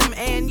 Him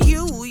and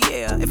you,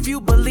 yeah. If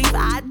you believe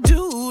I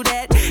do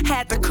that,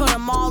 had to cut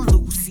them all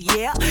loose,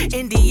 yeah.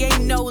 Indy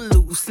ain't no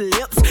loose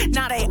lips.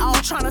 Now they all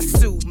tryna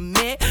sue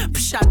me.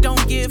 Psh, I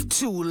don't give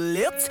 2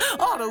 lips.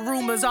 All the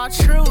rumors are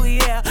true,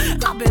 yeah.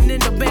 I've been in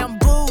the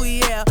bamboo,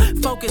 yeah.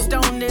 Focused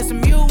on this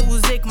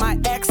music. My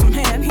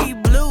ex-man, he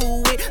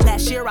blew it.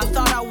 Last year I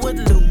thought I would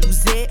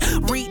lose it.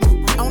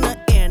 Reading on the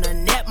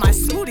internet, my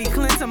smoothie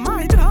cleanser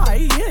might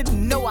die.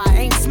 No, I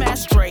ain't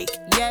smashed Drake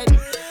yet.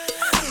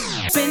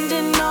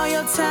 Spending all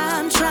your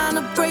time trying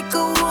to break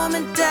a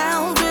woman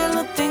down.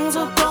 Real things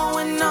are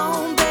going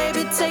on,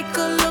 baby, take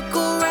a look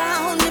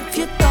around. If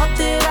you thought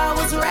that I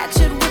was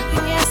ratchet with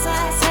my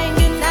ass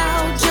hanging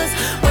out, just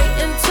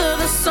wait until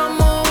the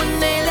summer when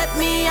they let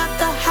me out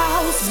the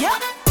house.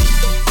 Yep.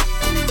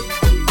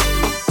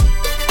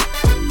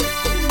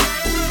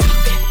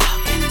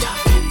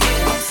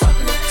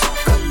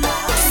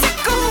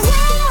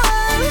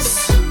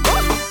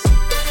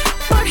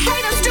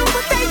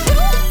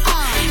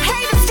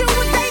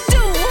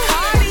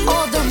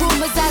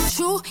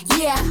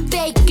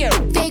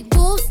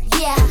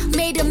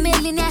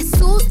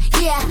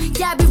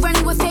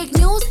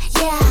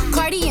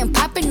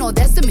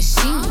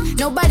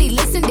 Nobody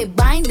listen, they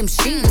buying them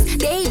streams.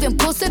 They even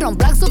posted on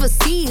blogs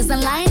overseas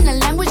and lying a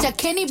language I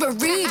can't even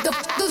read. The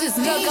f do this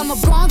mean? Look, I'm a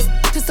Bronx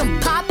to some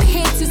pop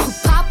hits. Used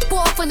to pop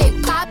off when they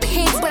pop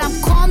hits, but I'm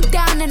calmed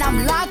down and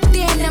I'm locked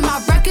in, and my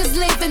records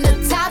live in the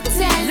top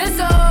 10. Let's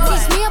go.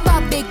 Teach me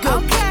about big girl.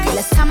 Okay.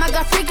 Last time I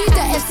got freaky,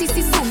 the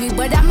FCC sued me,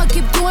 but I'ma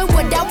keep doing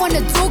what I wanna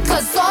do,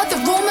 cause all the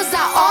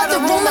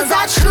rumors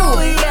are true.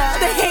 Yeah,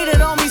 they hated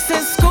on me.